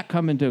have that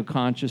come into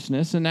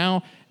consciousness, and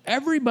now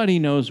everybody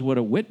knows what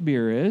a wit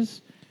beer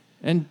is.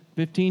 And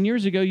 15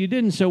 years ago, you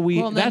didn't. So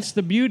that's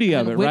the beauty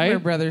of it, Whitmer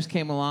right? Brothers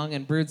came along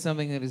and brewed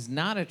something that is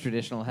not a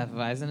traditional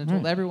Hefeweizen and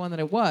told everyone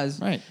that it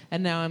was. Right.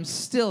 And now I'm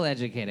still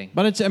educating.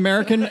 But it's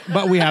American.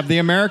 But we have the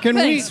American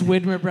Thanks,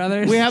 wheat. Whitmer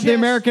Brothers. We have the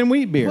American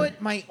wheat beer.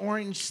 Put my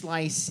orange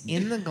slice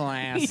in the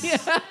glass.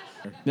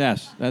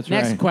 Yes, that's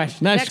Next right.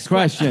 question. Next Next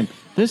question.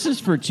 This is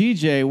for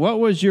TJ.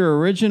 What was your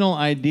original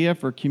idea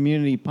for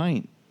Community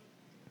Pint?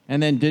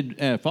 And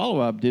then follow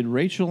up? Did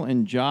Rachel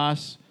and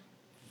Joss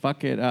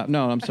fuck it up?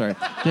 No, I'm sorry.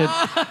 Did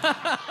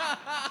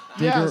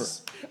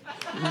Yes.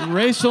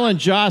 Rachel and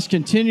Joss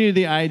continue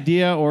the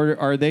idea, or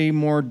are they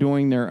more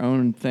doing their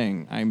own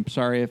thing? I'm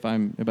sorry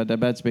but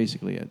that's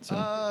basically it. So,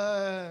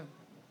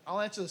 I'll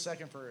answer the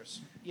second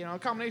first. A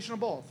combination of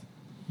both.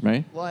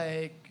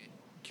 right?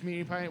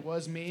 Community Pint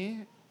was me.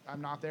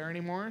 I'm not there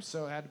anymore,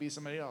 so it had to be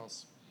somebody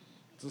else.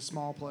 It's a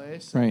small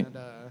place. Right. And,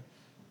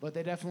 but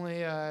they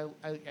definitely, I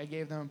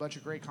gave them a bunch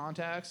of great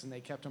contacts, and they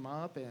kept them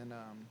up. And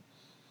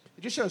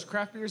it just shows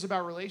craft beer is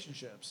about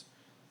relationships.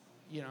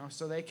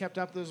 So they kept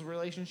up those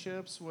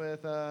relationships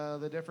with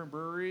the different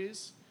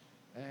breweries,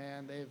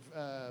 and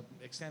they've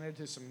extended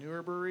to some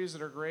newer breweries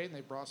that are great, and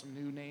they brought some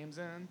new names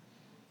in.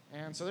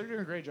 And so they're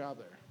doing a great job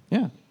there.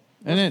 Yeah.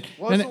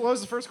 What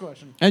was the first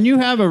question? And you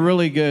have a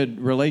really good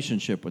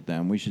relationship with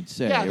them, we should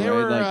say. Yeah, they right?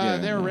 were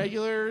they were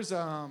regulars.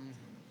 The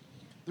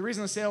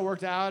reason the sale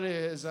worked out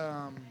is,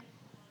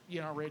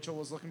 Rachel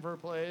was looking for a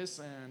place,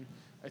 and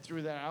I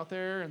threw that out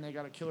there, and they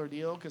got a killer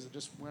deal because it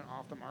just went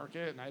off the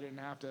market, and I didn't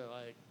have to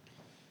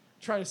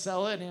try to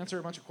sell it and answer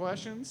a bunch of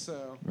questions.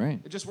 So Right.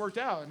 it just worked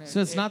out. And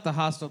So it's not the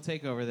hostile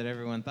takeover that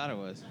everyone thought it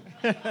was.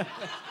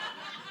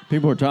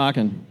 People were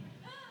talking.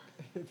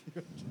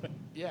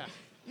 Yeah.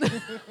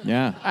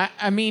 Yeah.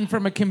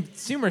 From a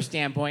consumer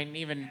standpoint, and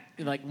even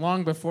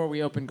long before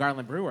we opened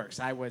Garland Brewworks,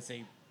 I was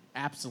a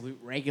absolute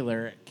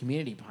regular at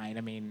Community Pint.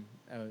 I mean,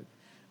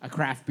 a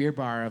craft beer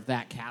bar of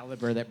that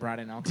caliber that brought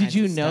in all kinds Did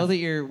you of know stuff.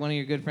 that one of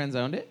your good friends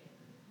owned it?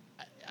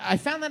 I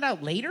found that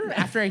out later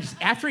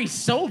after he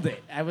sold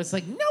it. I was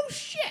like, no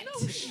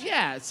shit.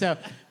 Yeah. So,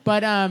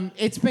 but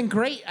it's been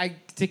great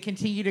to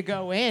continue to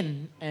go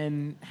in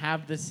and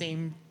have the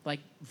same like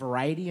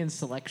variety and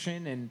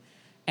selection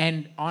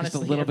and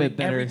honestly, little bit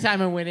better. Every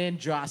time I went in,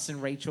 Joss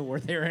and Rachel were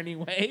there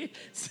anyway,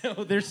 so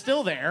they're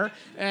still there,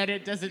 and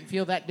it doesn't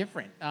feel that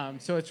different.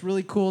 So it's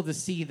really cool to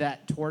see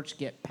that torch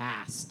get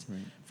passed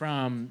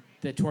from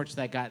the torch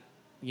that got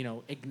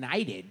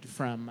ignited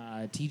from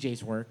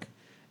TJ's work,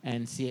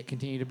 and see it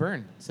continue to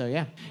burn. So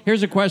yeah.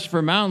 Here's a question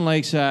for Mountain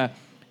Lakes.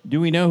 Do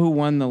we know who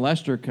won the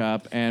Lester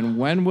Cup, and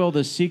when will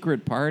the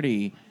secret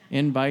party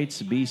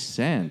invites be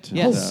sent?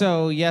 Yes.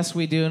 So yes,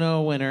 we do know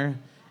a winner,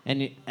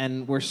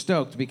 and we're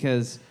stoked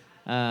because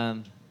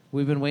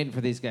we've been waiting for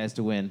these guys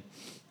to win,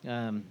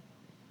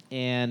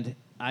 and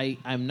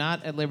I'm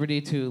not at liberty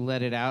to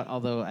let it out,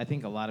 although I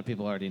think a lot of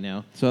people already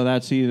know. So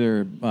that's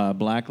either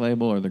Black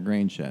Label or the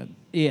Grain Shed.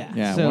 Yeah.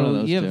 Yeah, So one of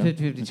those you have a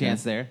two. 50-50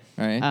 chance there.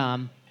 All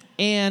right.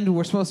 And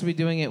we're supposed to be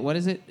doing it. What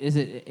is it? Is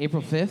it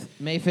April 5th?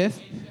 May 5th?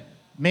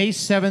 May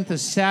 7th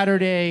is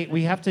Saturday.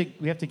 We have to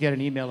get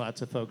an email out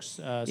to folks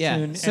Yeah,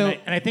 soon, so-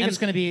 and I think it's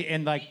and- going to be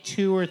in like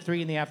 2 or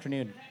 3 in the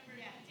afternoon.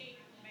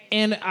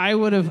 And I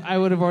would have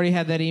already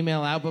had that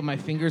email out, but my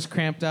fingers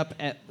cramped up.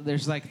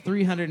 There's like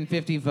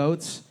 350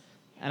 votes,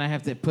 and I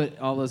have to put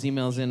all those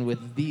emails in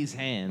with these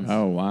hands.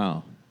 Oh,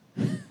 wow.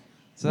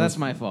 So that's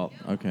my fault.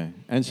 Okay.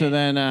 And so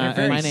then, They're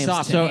very my name's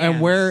soft so hands.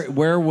 and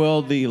where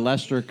will the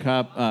Lester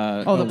Cup?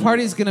 The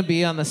party's going to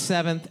be on the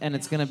 7th, and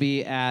it's going to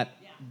be at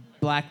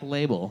Black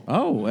Label.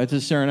 Oh, it's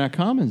a Saranac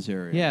Commons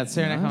area. Yeah, it's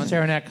Saranac Commons.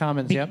 Saranac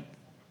Commons. Yep.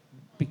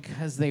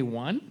 Because they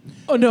won?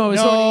 Oh, no. It's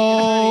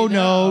already,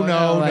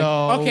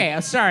 no. Okay,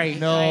 sorry.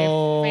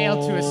 No. I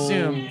failed to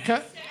assume.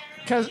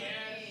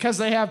 Because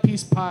they have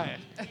peace pie.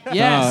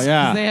 Yes, Oh,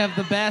 yeah. 'cause they have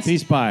the best.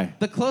 Peace pie.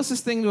 The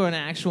closest thing to an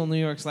actual New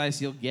York slice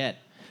you'll get.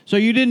 So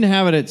you didn't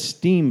have it at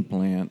Steam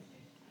Plant.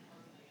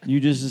 You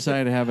just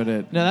decided to have it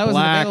at No, that wasn't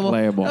Black available.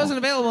 Label. That wasn't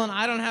available, and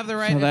I don't have the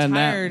right So then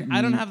that- attire.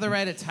 I don't have the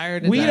right attire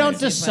to We do don't it.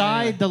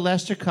 decide the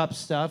Lester Cup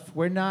stuff.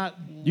 We're not.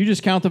 You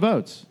just count the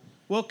votes.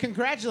 Well,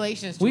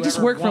 congratulations to We just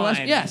whoever work for won.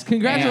 less. Yes,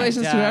 congratulations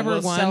And, to whoever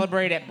we'll won.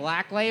 celebrate at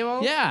Black Label.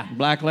 Yeah.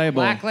 Black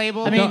Label. Black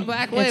Label. I mean,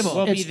 Black Label.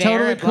 We'll be It's there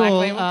totally at Black cool.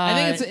 Label.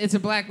 I think it's a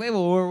Black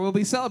Label where we'll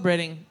be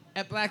celebrating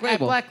at Black At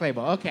Label. Black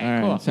Label. Okay, All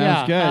right, cool.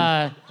 sounds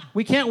good.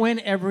 We can't win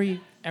every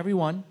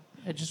one.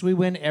 It's just we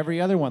win every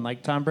other one,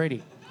 like Tom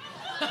Brady.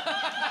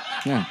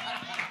 Yeah.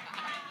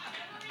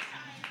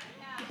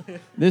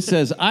 This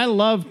says, I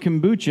love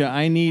kombucha.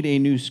 I need a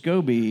new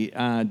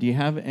SCOBY. Do you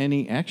have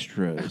any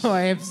extras? Oh,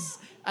 I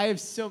have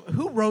so.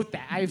 Who wrote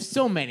that? I have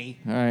so many.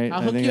 All right,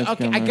 I'll I hook think you. that's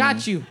Okay, I coming.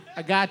 got you.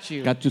 I got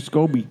you. Got your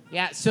SCOBY.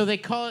 Yeah. So they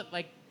call it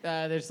like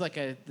there's like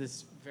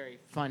this very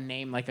fun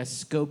name, like a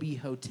SCOBY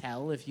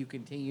hotel. If you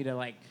continue to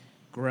like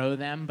grow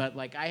them, but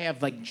like I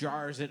have like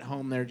jars at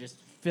home that are just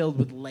filled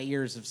with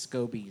layers of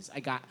SCOBYs.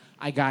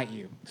 I got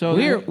you. So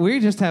We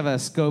just have a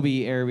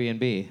SCOBY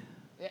Airbnb.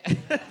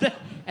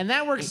 And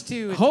that works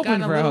too. It's Hoping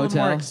gotten for a a little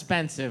hotel. more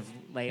expensive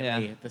lately, Yeah.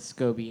 the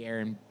SCOBY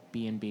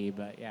Airbnb,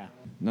 but yeah.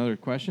 Another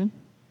question?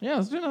 Yeah,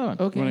 let's do another one.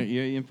 Okay.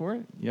 You in for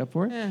it? You up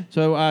for it? Yeah.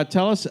 So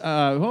tell us,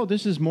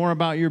 this is more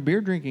about your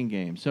beer drinking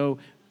game. So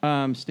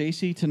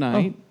Stacy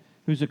tonight,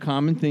 who's a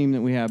common theme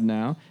that we have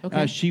now,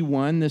 Okay. she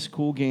won this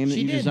cool game that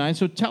She you did. designed.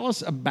 So tell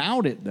us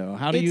about it, though.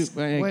 How do you... It's-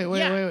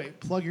 Wait.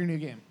 Plug your new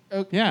game.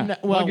 Okay. Yeah, No,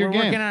 plug well, your we're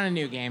game. working on a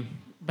new game,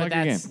 but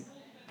Plug your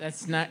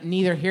that's not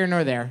neither here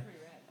nor there.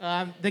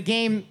 The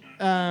game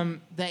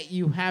that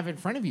you have in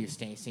front of you,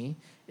 Stacy,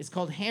 is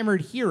called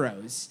Hammered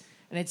Heroes,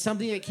 and it's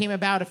something that came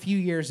about a few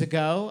years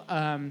ago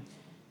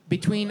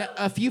between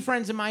a few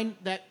friends of mine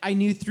that I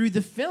knew through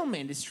the film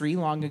industry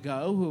long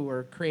ago, who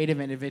were creative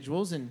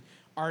individuals and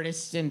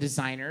artists and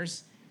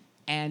designers.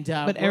 And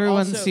But we're everyone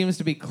also- seems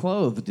to be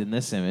clothed in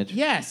this image.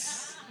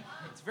 Yes,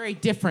 it's very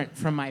different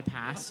from my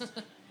past.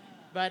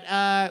 But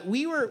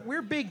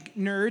we're big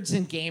nerds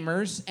and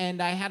gamers,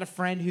 and I had a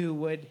friend who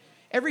would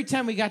every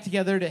time we got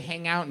together to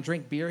hang out and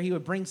drink beer, he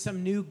would bring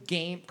some new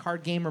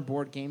card game or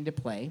board game to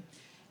play.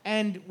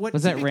 And what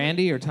Was that typically-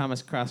 Randy or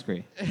Thomas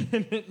Croskery?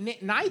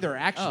 Neither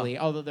actually,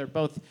 although they're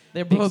both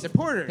They're big both-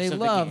 supporters. they of the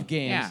love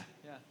game. games.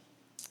 Yeah.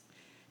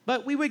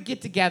 But we would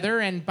get together,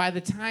 and by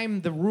the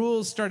time the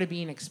rules started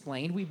being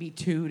explained, we'd be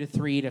 2 to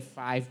 3 to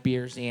 5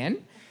 beers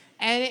in.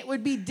 And it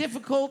would be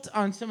difficult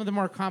on some of the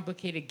more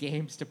complicated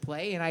games to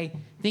play. And I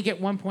think at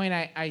one point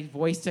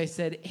I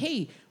said,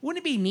 hey,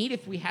 wouldn't it be neat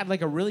if we had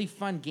like a really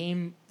fun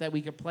game that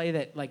we could play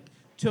that like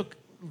took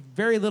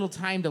very little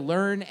time to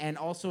learn, and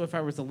also if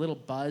I was a little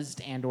buzzed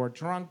and or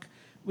drunk,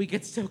 we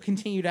could still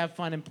continue to have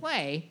fun and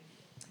play.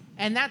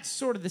 And that's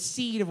sort of the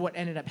seed of what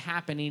ended up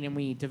happening, and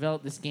we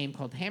developed this game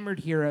called Hammered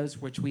Heroes,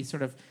 which we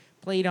sort of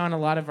played on a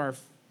lot of our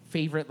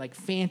favorite like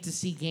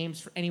fantasy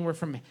games, anywhere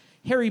from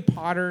Harry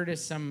Potter to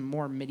some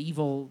more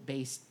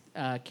medieval-based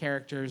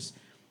characters,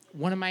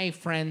 one of my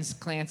friends,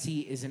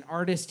 Clancy, is an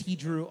artist. He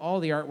drew all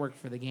the artwork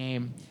for the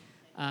game.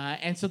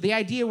 And so the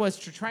idea was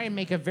to try and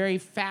make a very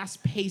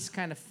fast-paced,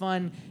 kind of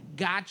fun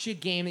gotcha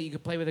game that you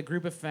could play with a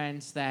group of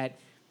friends that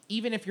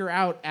even if you're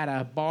out at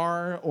a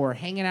bar or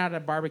hanging out at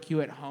a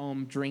barbecue at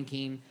home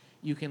drinking,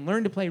 you can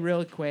learn to play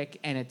really quick,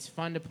 and it's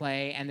fun to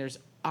play. And there's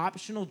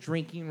optional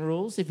drinking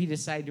rules if you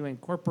decide to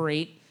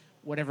incorporate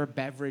whatever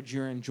beverage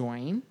you're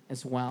enjoying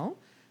as well.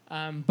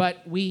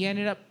 But we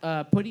ended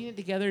up putting it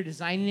together,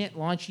 designing it,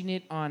 launching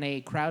it on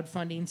a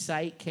crowdfunding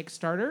site,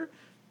 Kickstarter.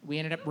 We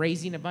ended up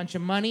raising a bunch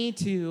of money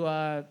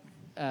to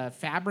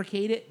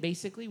fabricate it,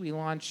 basically. We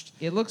launched...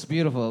 It looks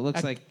beautiful. It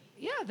looks like...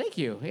 Yeah, thank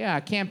you. Yeah,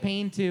 a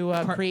campaign to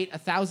create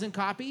 1,000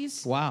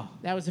 copies. Wow.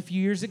 That was a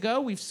few years ago.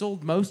 We've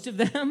sold most of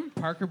them.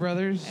 Parker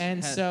Brothers.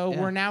 And so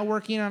we're now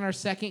working on our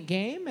second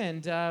game,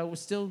 and we're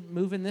still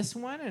moving this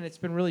one, and it's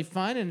been really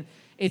fun. And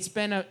it's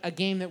been a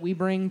game that we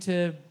bring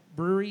to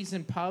breweries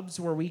and pubs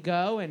where we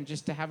go, and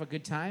just to have a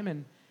good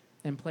time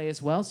and play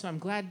as well. So I'm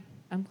glad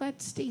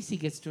Stacy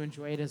gets to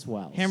enjoy it as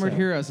well. Hammered So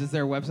Heroes, is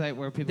there a website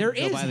where people there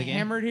can go is buy the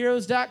game?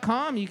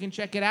 hammeredheroes.com. You can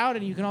check it out,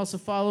 and you can also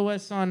follow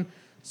us on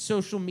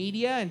social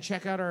media and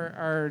check out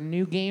our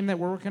new game that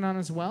we're working on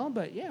as well.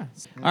 But yeah.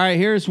 All right,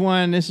 here's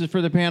one. This is for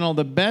the panel.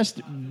 The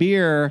best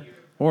beer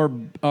or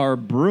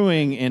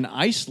brewing in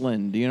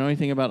Iceland. Do you know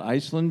anything about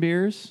Iceland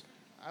beers?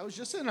 I was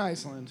just in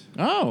Iceland.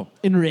 Oh,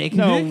 In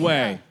Reykjavik? no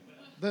way.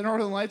 The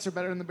Northern Lights are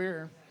better than the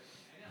beer.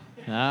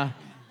 Ah.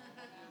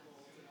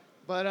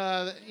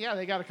 But yeah,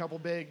 they got a couple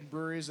big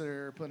breweries that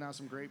are putting out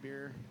some great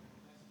beer.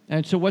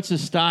 And so, what's the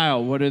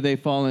style? What do they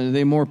fall in? Are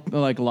they more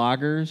like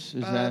lagers?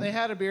 Is that They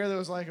had a beer that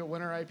was like a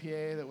winter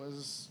IPA that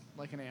was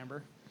like an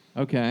amber.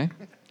 okay?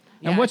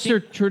 Yeah, And I what's think-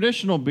 their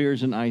traditional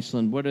beers in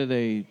Iceland? What do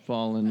they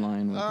fall in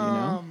line with? You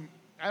know?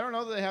 I don't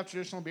know that they have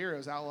traditional beer. It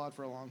was outlawed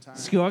for a long time.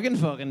 Skågen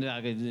fucking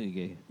dog.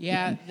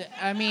 Yeah,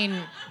 I mean,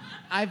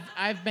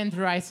 I've been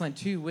through Iceland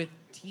too with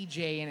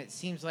TJ, and it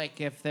seems like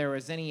if there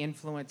was any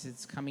influence,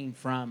 it's coming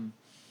from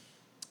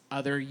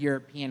other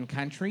European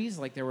countries.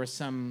 Like there were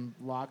some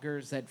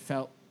lagers that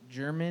felt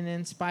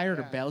German-inspired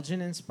or Yeah.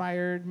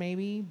 Belgian-inspired,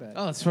 maybe. But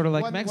Oh, it's sort of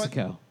like What-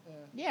 Mexico.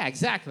 yeah,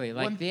 exactly.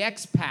 Like One- the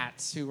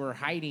expats who were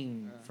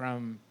hiding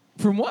from,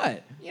 From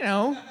what?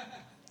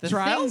 the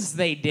Trials? things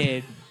they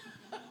did.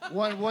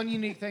 One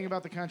unique thing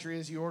about the country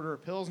is you order a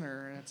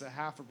Pilsner and it's a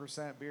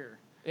 0.5% beer.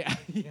 Yeah.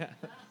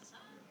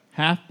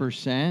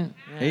 0.5%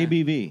 Yeah.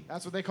 ABV.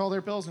 That's what they call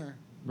their Pilsner.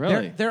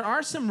 Really? There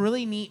are some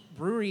really neat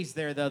breweries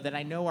there, though, that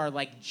I know are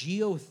like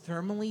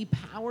geothermally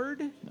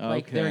powered.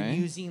 Like they're Okay.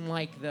 using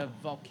like the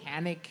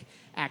volcanic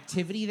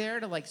activity there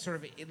to like sort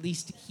of at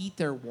least heat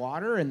their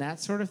water and that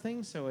sort of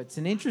thing. So it's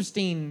an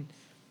interesting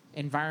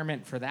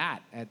environment for that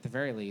at the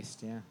very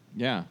least. Yeah.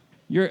 Yeah.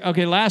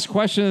 Okay, last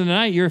question of the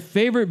night. Your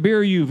favorite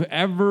beer you've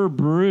ever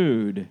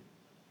brewed?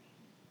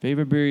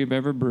 Favorite beer you've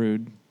ever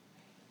brewed?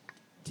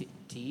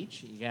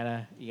 Teach, you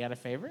got a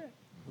favorite?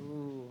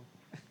 Ooh.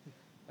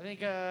 I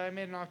think I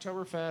made an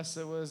Oktoberfest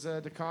that was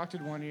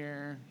decocted one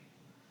year.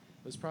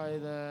 It was probably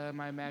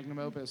my magnum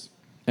opus.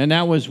 And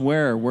that was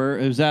where? Where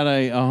is that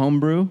a home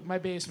brew? My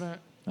basement.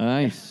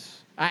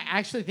 Nice. I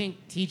actually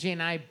think TJ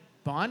and I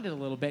bonded a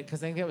little bit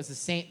because I think that was the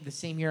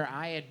same year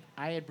I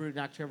had brewed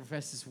an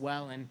Oktoberfest as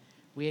well, and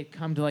we had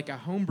come to like a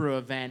homebrew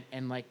event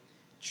and like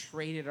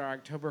traded our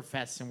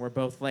Oktoberfest, and we're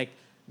both like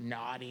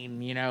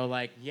nodding,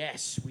 like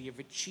yes, we have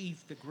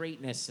achieved the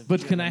greatness of.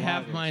 But can I German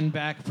have lagers. mine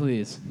back,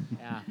 please?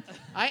 Yeah,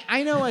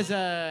 I know as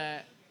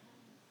a.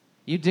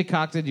 You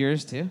decocted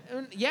yours too?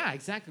 Yeah,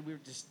 exactly. We were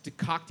just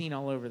decocting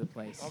all over the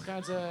place. All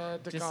kinds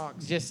of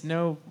decocts. Just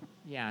no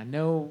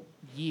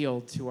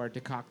yield to our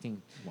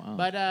decocting. Wow.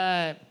 But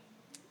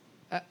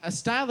a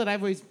style that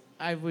I've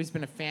always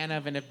been a fan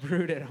of and have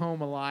brewed at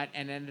home a lot,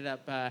 and ended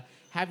up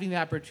having the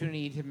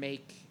opportunity to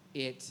make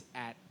it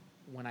at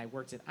when I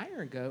worked at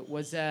Iron Goat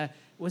was an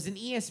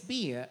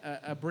ESB,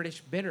 a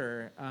British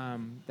bitter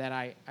that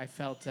I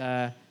felt.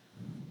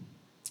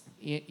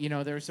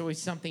 There's always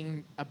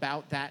something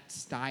about that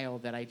style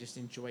that I just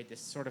enjoyed.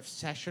 This sort of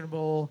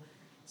sessionable,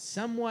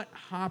 somewhat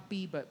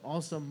hoppy, but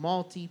also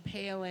malty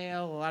pale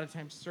ale. A lot of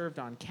times served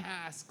on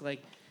cask.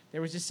 Like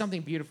there was just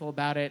something beautiful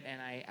about it, and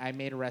I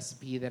made a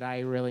recipe that I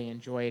really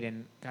enjoyed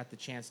and got the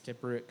chance to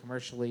brew it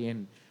commercially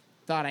and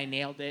thought I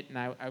nailed it. And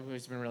I've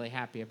always been really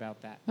happy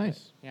about that.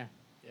 Nice. But, yeah.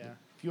 Yeah.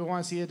 If you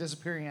want to see a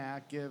disappearing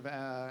act, give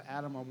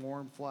Adam a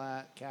warm,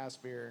 flat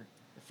cask beer.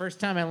 The first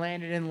time I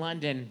landed in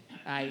London,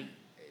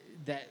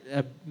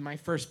 my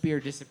first beer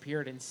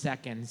disappeared in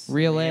seconds.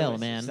 Real It ale,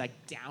 was man. Just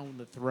like down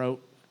the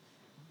throat.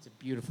 It's a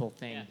beautiful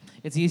thing.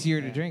 It's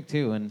easier to drink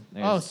too, and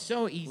Oh,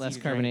 so easy less to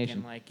drink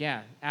carbonation.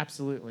 and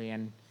absolutely,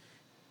 and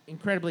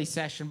incredibly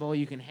sessionable.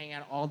 You can hang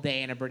out all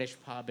day in a British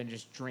pub and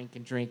just drink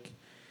and drink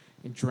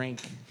and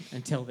drink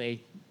until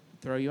they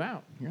throw you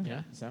out.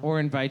 Yeah. So.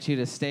 Or invite you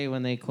to stay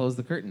when they close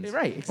the curtains.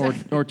 Right.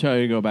 Exactly. Or tell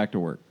you to go back to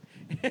work.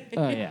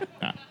 Oh yeah.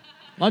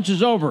 Lunch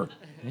is over.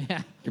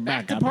 Yeah. You're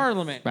Back to out there.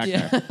 Parliament. Back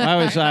Yeah. there. I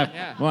was,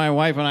 Yeah. my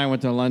wife and I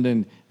went to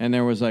London, and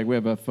there was like, we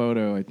have a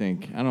photo, I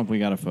think. I don't know if we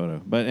got a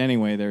photo. But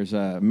anyway, there's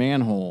a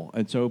manhole.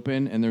 It's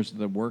open, and there's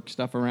the work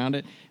stuff around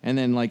it. And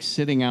then, like,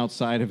 sitting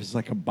outside of it's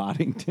like a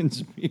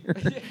Boddington's beer.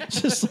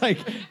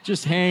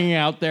 just hanging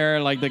out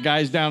there. Like, the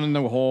guy's down in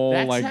the hole,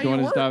 That's like, how doing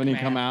you his stuff, work, and you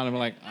man. come out, and we're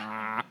like,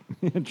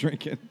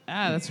 drinking.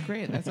 That's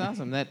great. That's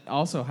awesome. That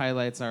also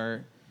highlights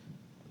our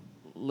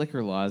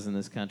liquor laws in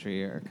this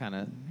country are kind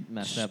of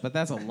messed up, but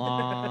that's a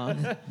long,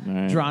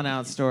 Right.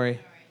 drawn-out story.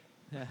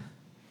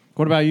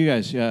 What about you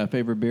guys?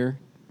 Favorite beer?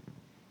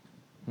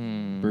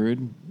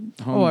 Brewed?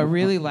 Oh, I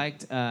really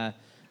liked.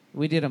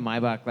 We did a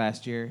Maibach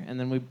last year, and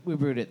then we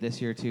brewed it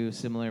this year too,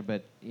 similar,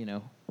 but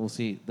we'll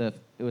see.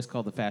 It was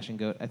called the Fashion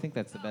Goat. I think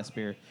that's the best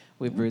beer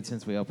we've brewed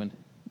since we opened.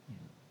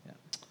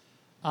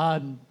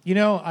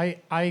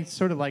 I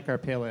sort of like our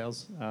pale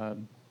ales,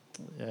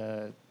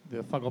 the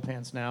Fuggle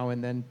Pants now,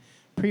 and then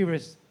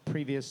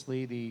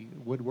previously the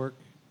Woodwork,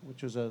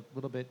 which was a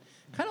little bit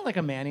kind of like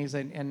a Manny's,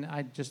 and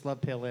I just love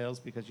pale ales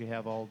because you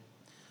have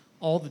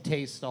all the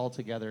taste all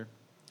together.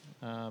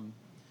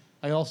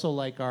 I also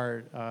like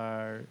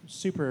our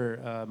super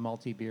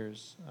malty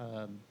beers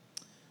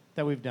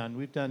that we've done.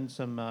 We've done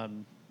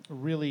some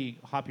really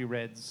hoppy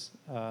reds,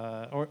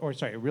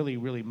 really,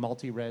 really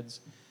malty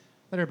reds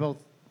that are both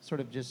sort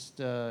of just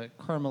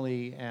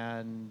caramely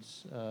and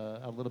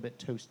a little bit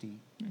toasty.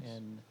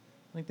 And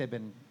I think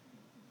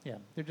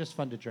they're just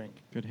fun to drink.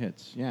 Good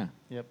hits. Yeah.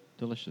 Yep.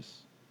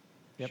 Delicious.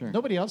 Yep. Sure.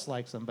 Nobody else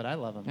likes them, but I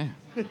love them.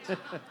 Yeah.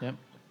 Yep.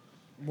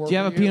 Do you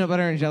have a peanut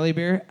butter and jelly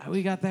beer?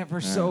 We got that for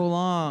so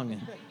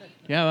long.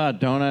 Yeah, a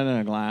donut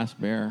and a glass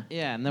beer.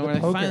 Yeah, and then The we're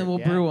like, poker, finally, we'll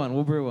yeah. brew one.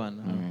 We'll brew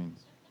one. All right.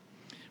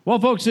 Well,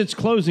 folks, it's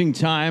closing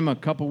time. A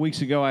couple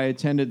weeks ago, I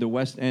attended the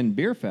West End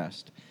Beer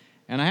Fest.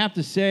 And I have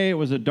to say, it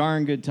was a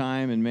darn good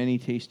time and many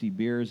tasty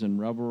beers and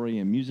revelry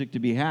and music to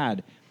be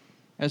had.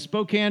 As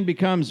Spokane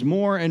becomes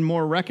more and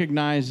more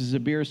recognized as a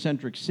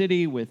beer-centric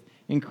city with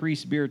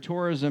increased beer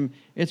tourism,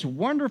 it's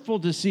wonderful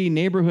to see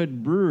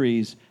neighborhood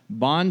breweries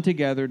bond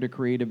together to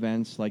create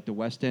events like the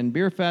West End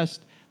Beer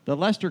Fest, the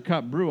Lester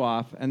Cup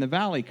Brew-Off, and the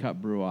Valley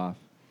Cup Brew-Off.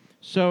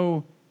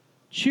 So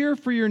cheer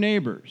for your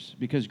neighbors,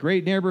 because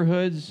great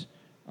neighborhoods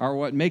are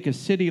what make a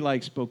city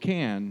like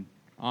Spokane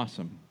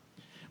awesome.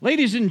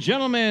 Ladies and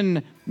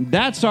gentlemen,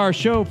 that's our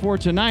show for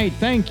tonight.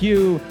 Thank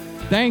you.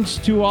 Thanks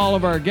to all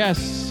of our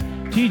guests,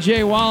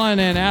 TJ Wallen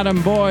and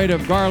Adam Boyd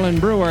of Garland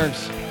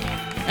Brewworks,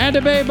 and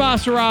to Babe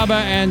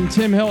Basaraba and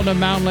Tim Hilton of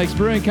Mountain Lakes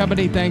Brewing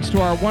Company. Thanks to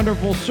our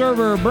wonderful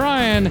server,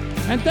 Brian,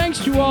 and thanks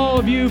to all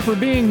of you for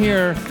being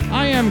here.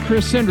 I am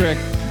Chris Sindrick.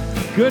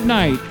 Good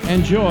night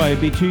and joy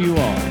be to you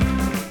all.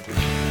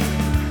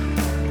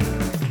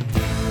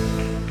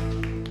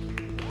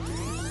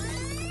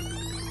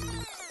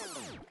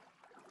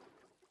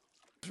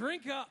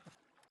 Drink up.